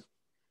good.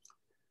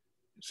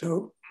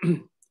 So,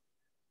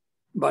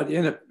 but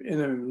in an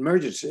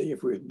emergency,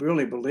 if we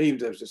really believed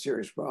there was a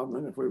serious problem,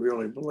 and if we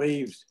really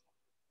believed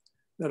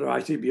that our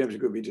ICBMs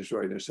could be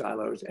destroyed in their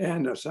silos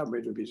and our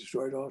submarines would be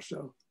destroyed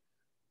also,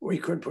 we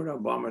could put our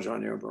bombers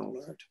on airborne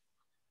alert.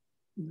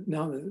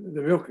 Now,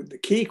 the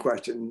key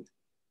question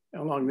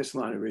along this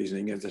line of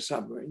reasoning is the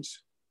submarines.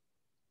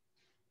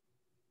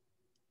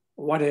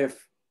 What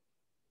if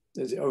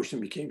the ocean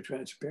became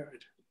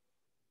transparent?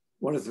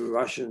 What if the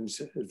Russians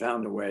had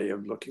found a way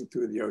of looking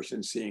through the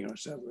ocean, seeing our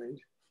submarines?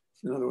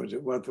 In other words,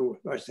 what if the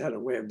Russians had a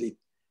way of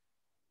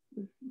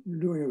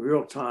doing a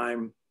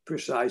real-time,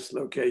 precise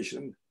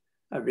location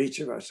of each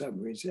of our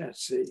submarines at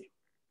sea?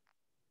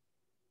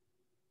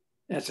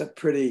 That's a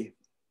pretty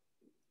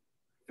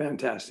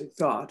fantastic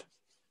thought,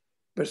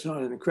 but it's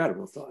not an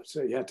incredible thought.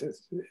 So you have to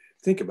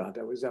think about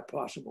that. Was that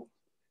possible?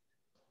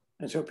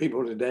 And so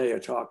people today are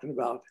talking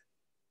about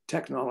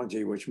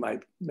technology which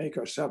might make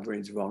our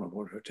submarines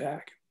vulnerable to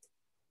attack.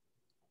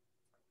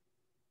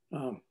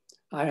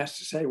 I have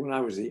to say, when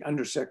I was the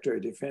Undersecretary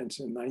of Defense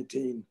in late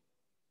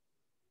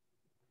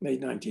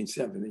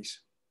 1970s,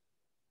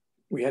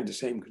 we had the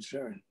same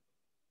concern.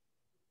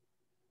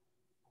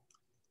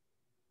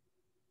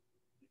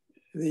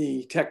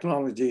 The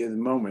technology of the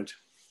moment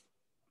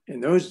in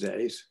those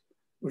days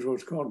was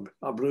what's called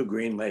a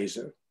blue-green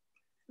laser.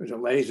 It was a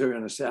laser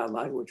and a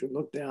satellite which would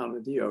look down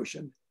at the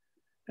ocean,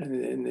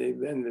 and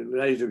the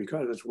laser,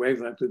 because of its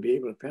wavelength, would be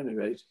able to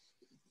penetrate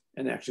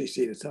and actually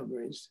see the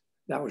submarines.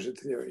 That was the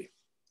theory.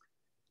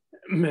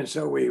 And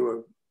so we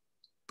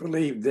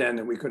believed then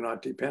that we could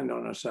not depend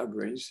on our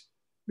submarines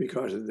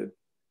because of the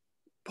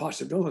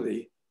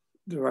possibility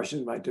the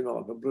Russians might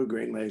develop a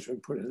blue-green laser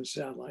and put it in a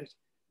satellite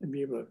and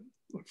be able to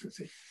look to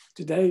see.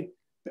 Today,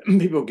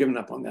 people have given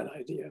up on that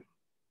idea.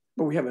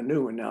 But we have a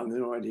new one now. The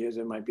new idea is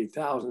there might be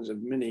thousands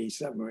of mini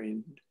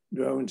submarine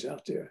drones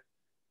out there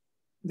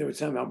that would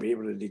somehow be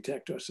able to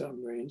detect our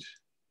submarines.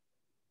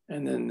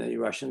 And then the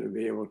Russians would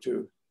be able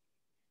to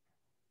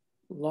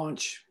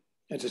launch,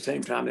 at the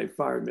same time they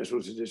fired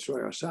missiles to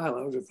destroy our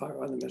silos, or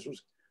fire other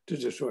missiles to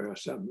destroy our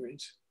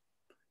submarines.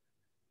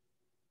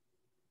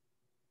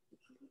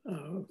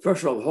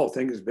 First of all, the whole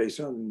thing is based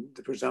on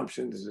the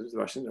presumption that the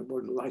Russians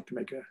would like to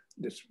make a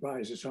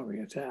surprise or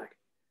submarine attack,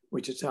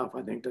 which itself,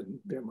 I think,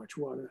 doesn't bear much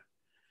water.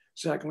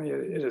 Secondly,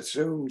 it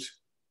assumes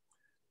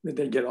that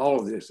they get all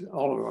of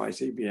our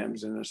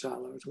ICBMs in their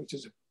silos, which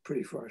is a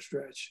pretty far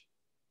stretch.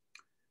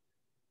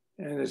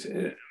 And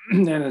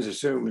it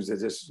assumes that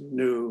this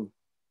new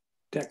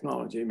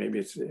technology, maybe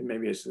it's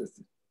the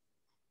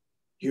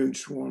huge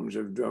swarms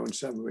of drone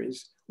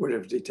submarines would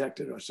have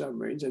detected our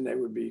submarines and they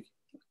would be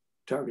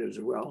targeted as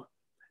well.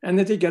 And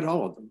that they get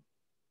all of them,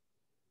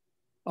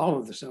 all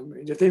of the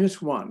submarines. If they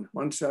miss one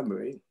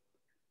submarine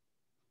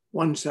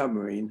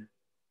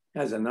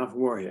has enough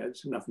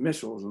warheads, enough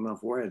missiles,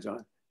 enough warheads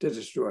on to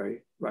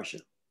destroy Russia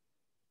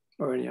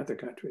or any other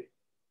country.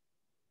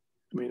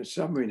 I mean, a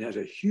submarine has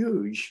a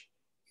huge,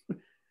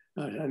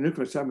 a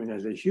nuclear submarine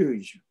has a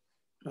huge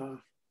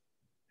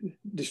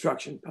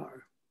destruction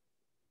power.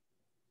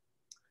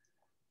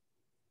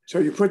 So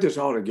you put this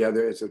all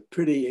together, it's a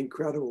pretty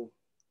incredible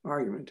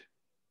argument.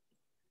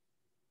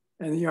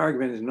 And the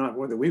argument is not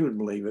whether we would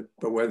believe it,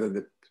 but whether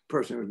the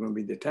person who's going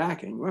to be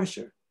attacking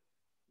Russia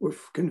would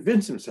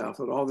convince himself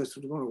that all this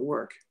was going to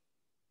work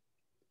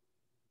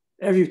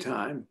every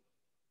time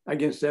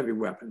against every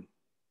weapon.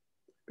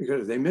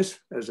 Because if they miss,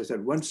 as I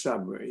said, one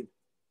submarine,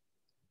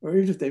 or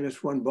even if they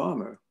miss one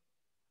bomber,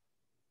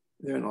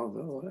 they're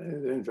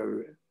in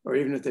for, or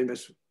even if they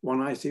miss one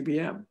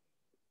ICBM,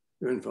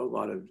 they're in for a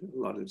lot of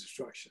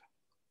destruction.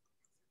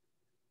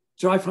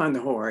 So I find the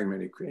whole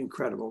argument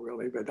incredible,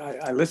 really, but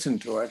I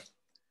listened to it,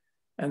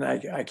 and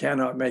I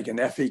cannot make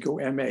an F =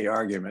 MA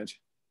argument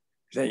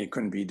saying it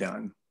couldn't be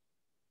done.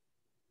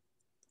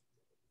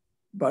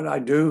 But I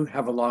do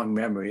have a long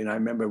memory, and I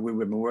remember we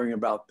were worrying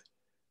about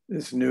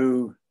this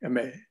new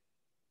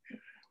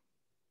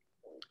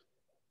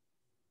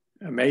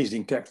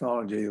amazing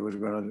technology that was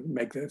going to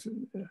make the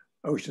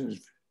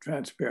oceans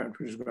transparent,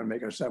 which is going to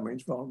make our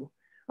submarines vulnerable.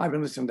 I've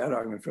been listening to that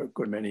argument for a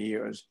good many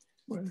years,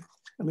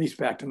 at least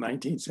back to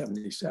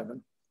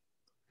 1977,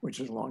 which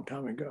is a long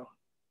time ago.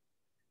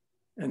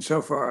 And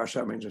so far, our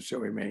submarines have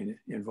still remained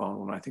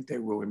invulnerable, and I think they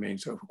will remain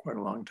so for quite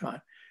a long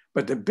time.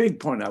 But the big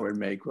point I would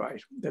make,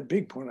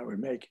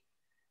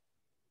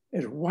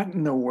 is what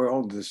in the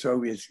world do the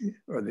Soviets,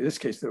 or in this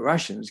case, the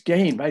Russians,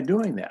 gain by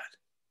doing that?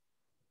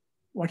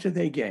 What did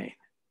they gain?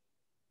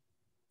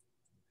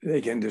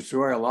 They can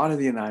destroy a lot of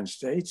the United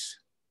States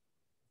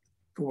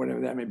for whatever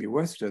that may be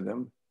worth to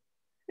them.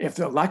 If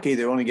they're lucky,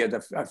 they only get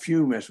a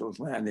few missiles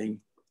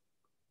landing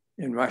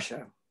in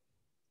Russia.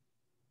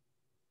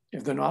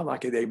 If they're not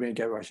lucky, they may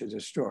get Russia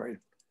destroyed.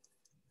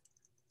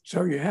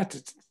 So you have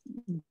to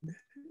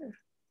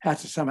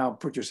somehow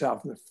put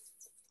yourself in the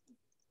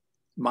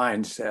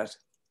mindset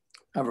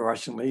of a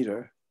Russian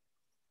leader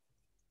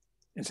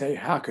and say,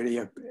 how could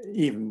he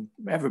even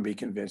ever be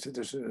convinced that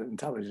this is an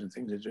intelligent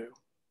thing to do?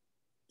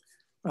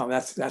 Well,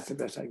 that's the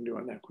best I can do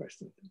on that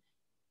question.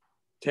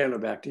 Taylor,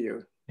 back to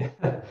you.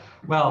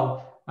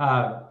 Well,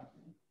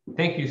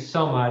 thank you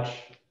so much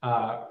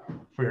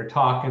for your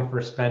talk and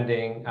for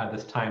spending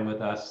this time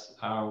with us.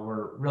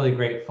 We're really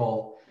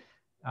grateful.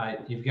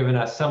 You've given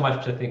us so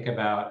much to think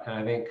about, and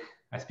I think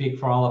I speak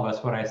for all of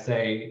us when I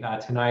say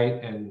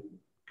tonight and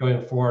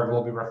going forward,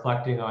 we'll be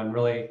reflecting on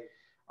really,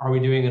 are we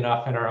doing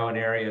enough in our own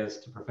areas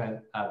to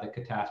prevent the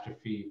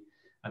catastrophe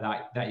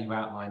that you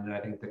outlined? And I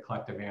think the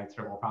collective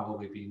answer will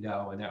probably be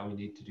no, and that we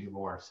need to do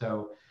more.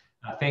 So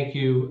thank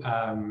you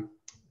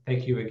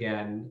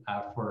again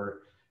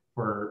for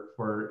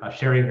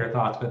sharing your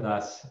thoughts with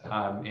us.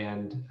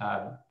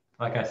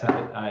 Like I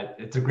said,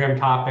 it's a grim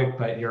topic,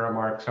 but your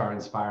remarks are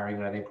inspiring,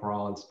 and I think we're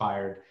all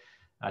inspired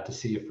to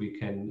see if we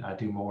can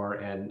do more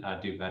and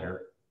do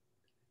better.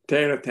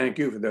 Taylor, thank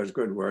you for those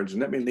good words. And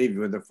let me leave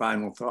you with a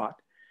final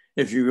thought.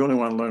 If you really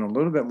want to learn a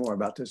little bit more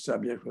about this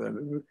subject,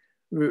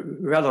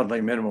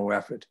 relatively minimal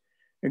effort,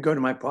 and go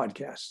to my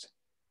podcast.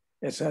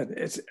 It's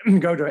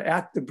go to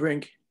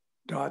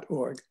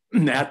atthebrink.org,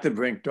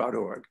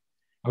 atthebrink.org.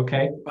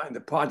 Okay. Find the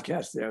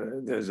podcast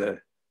there. There's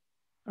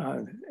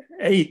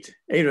eight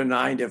or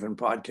nine different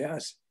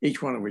podcasts,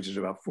 each one of which is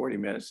about 40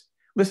 minutes.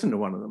 Listen to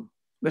one of them.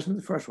 Listen to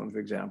the first one, for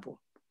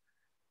example.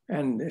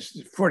 And it's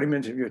 40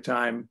 minutes of your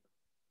time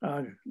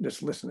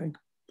just listening.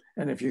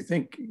 And if you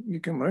think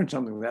you can learn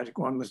something from that,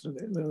 go on, listen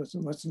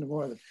to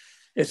more of it.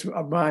 It's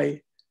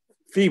my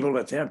feeble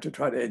attempt to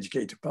try to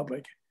educate the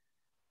public.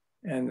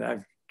 And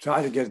I've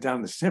tried to get it down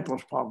to the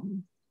simplest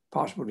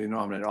possible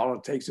denominator. All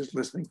it takes is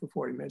listening for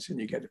 40 minutes and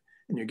you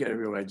get a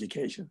real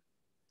education.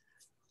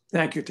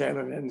 Thank you,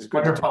 Taylor. And it's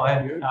good Wonderful.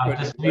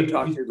 to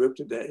talk to your group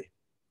today.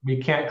 We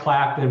can't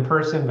clap in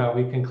person, but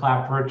we can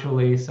clap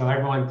virtually. So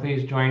everyone,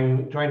 please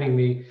joining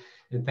me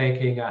in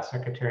thanking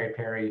Secretary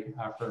Perry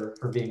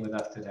for being with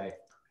us today.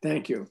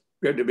 Thank you.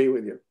 Good to be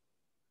with you.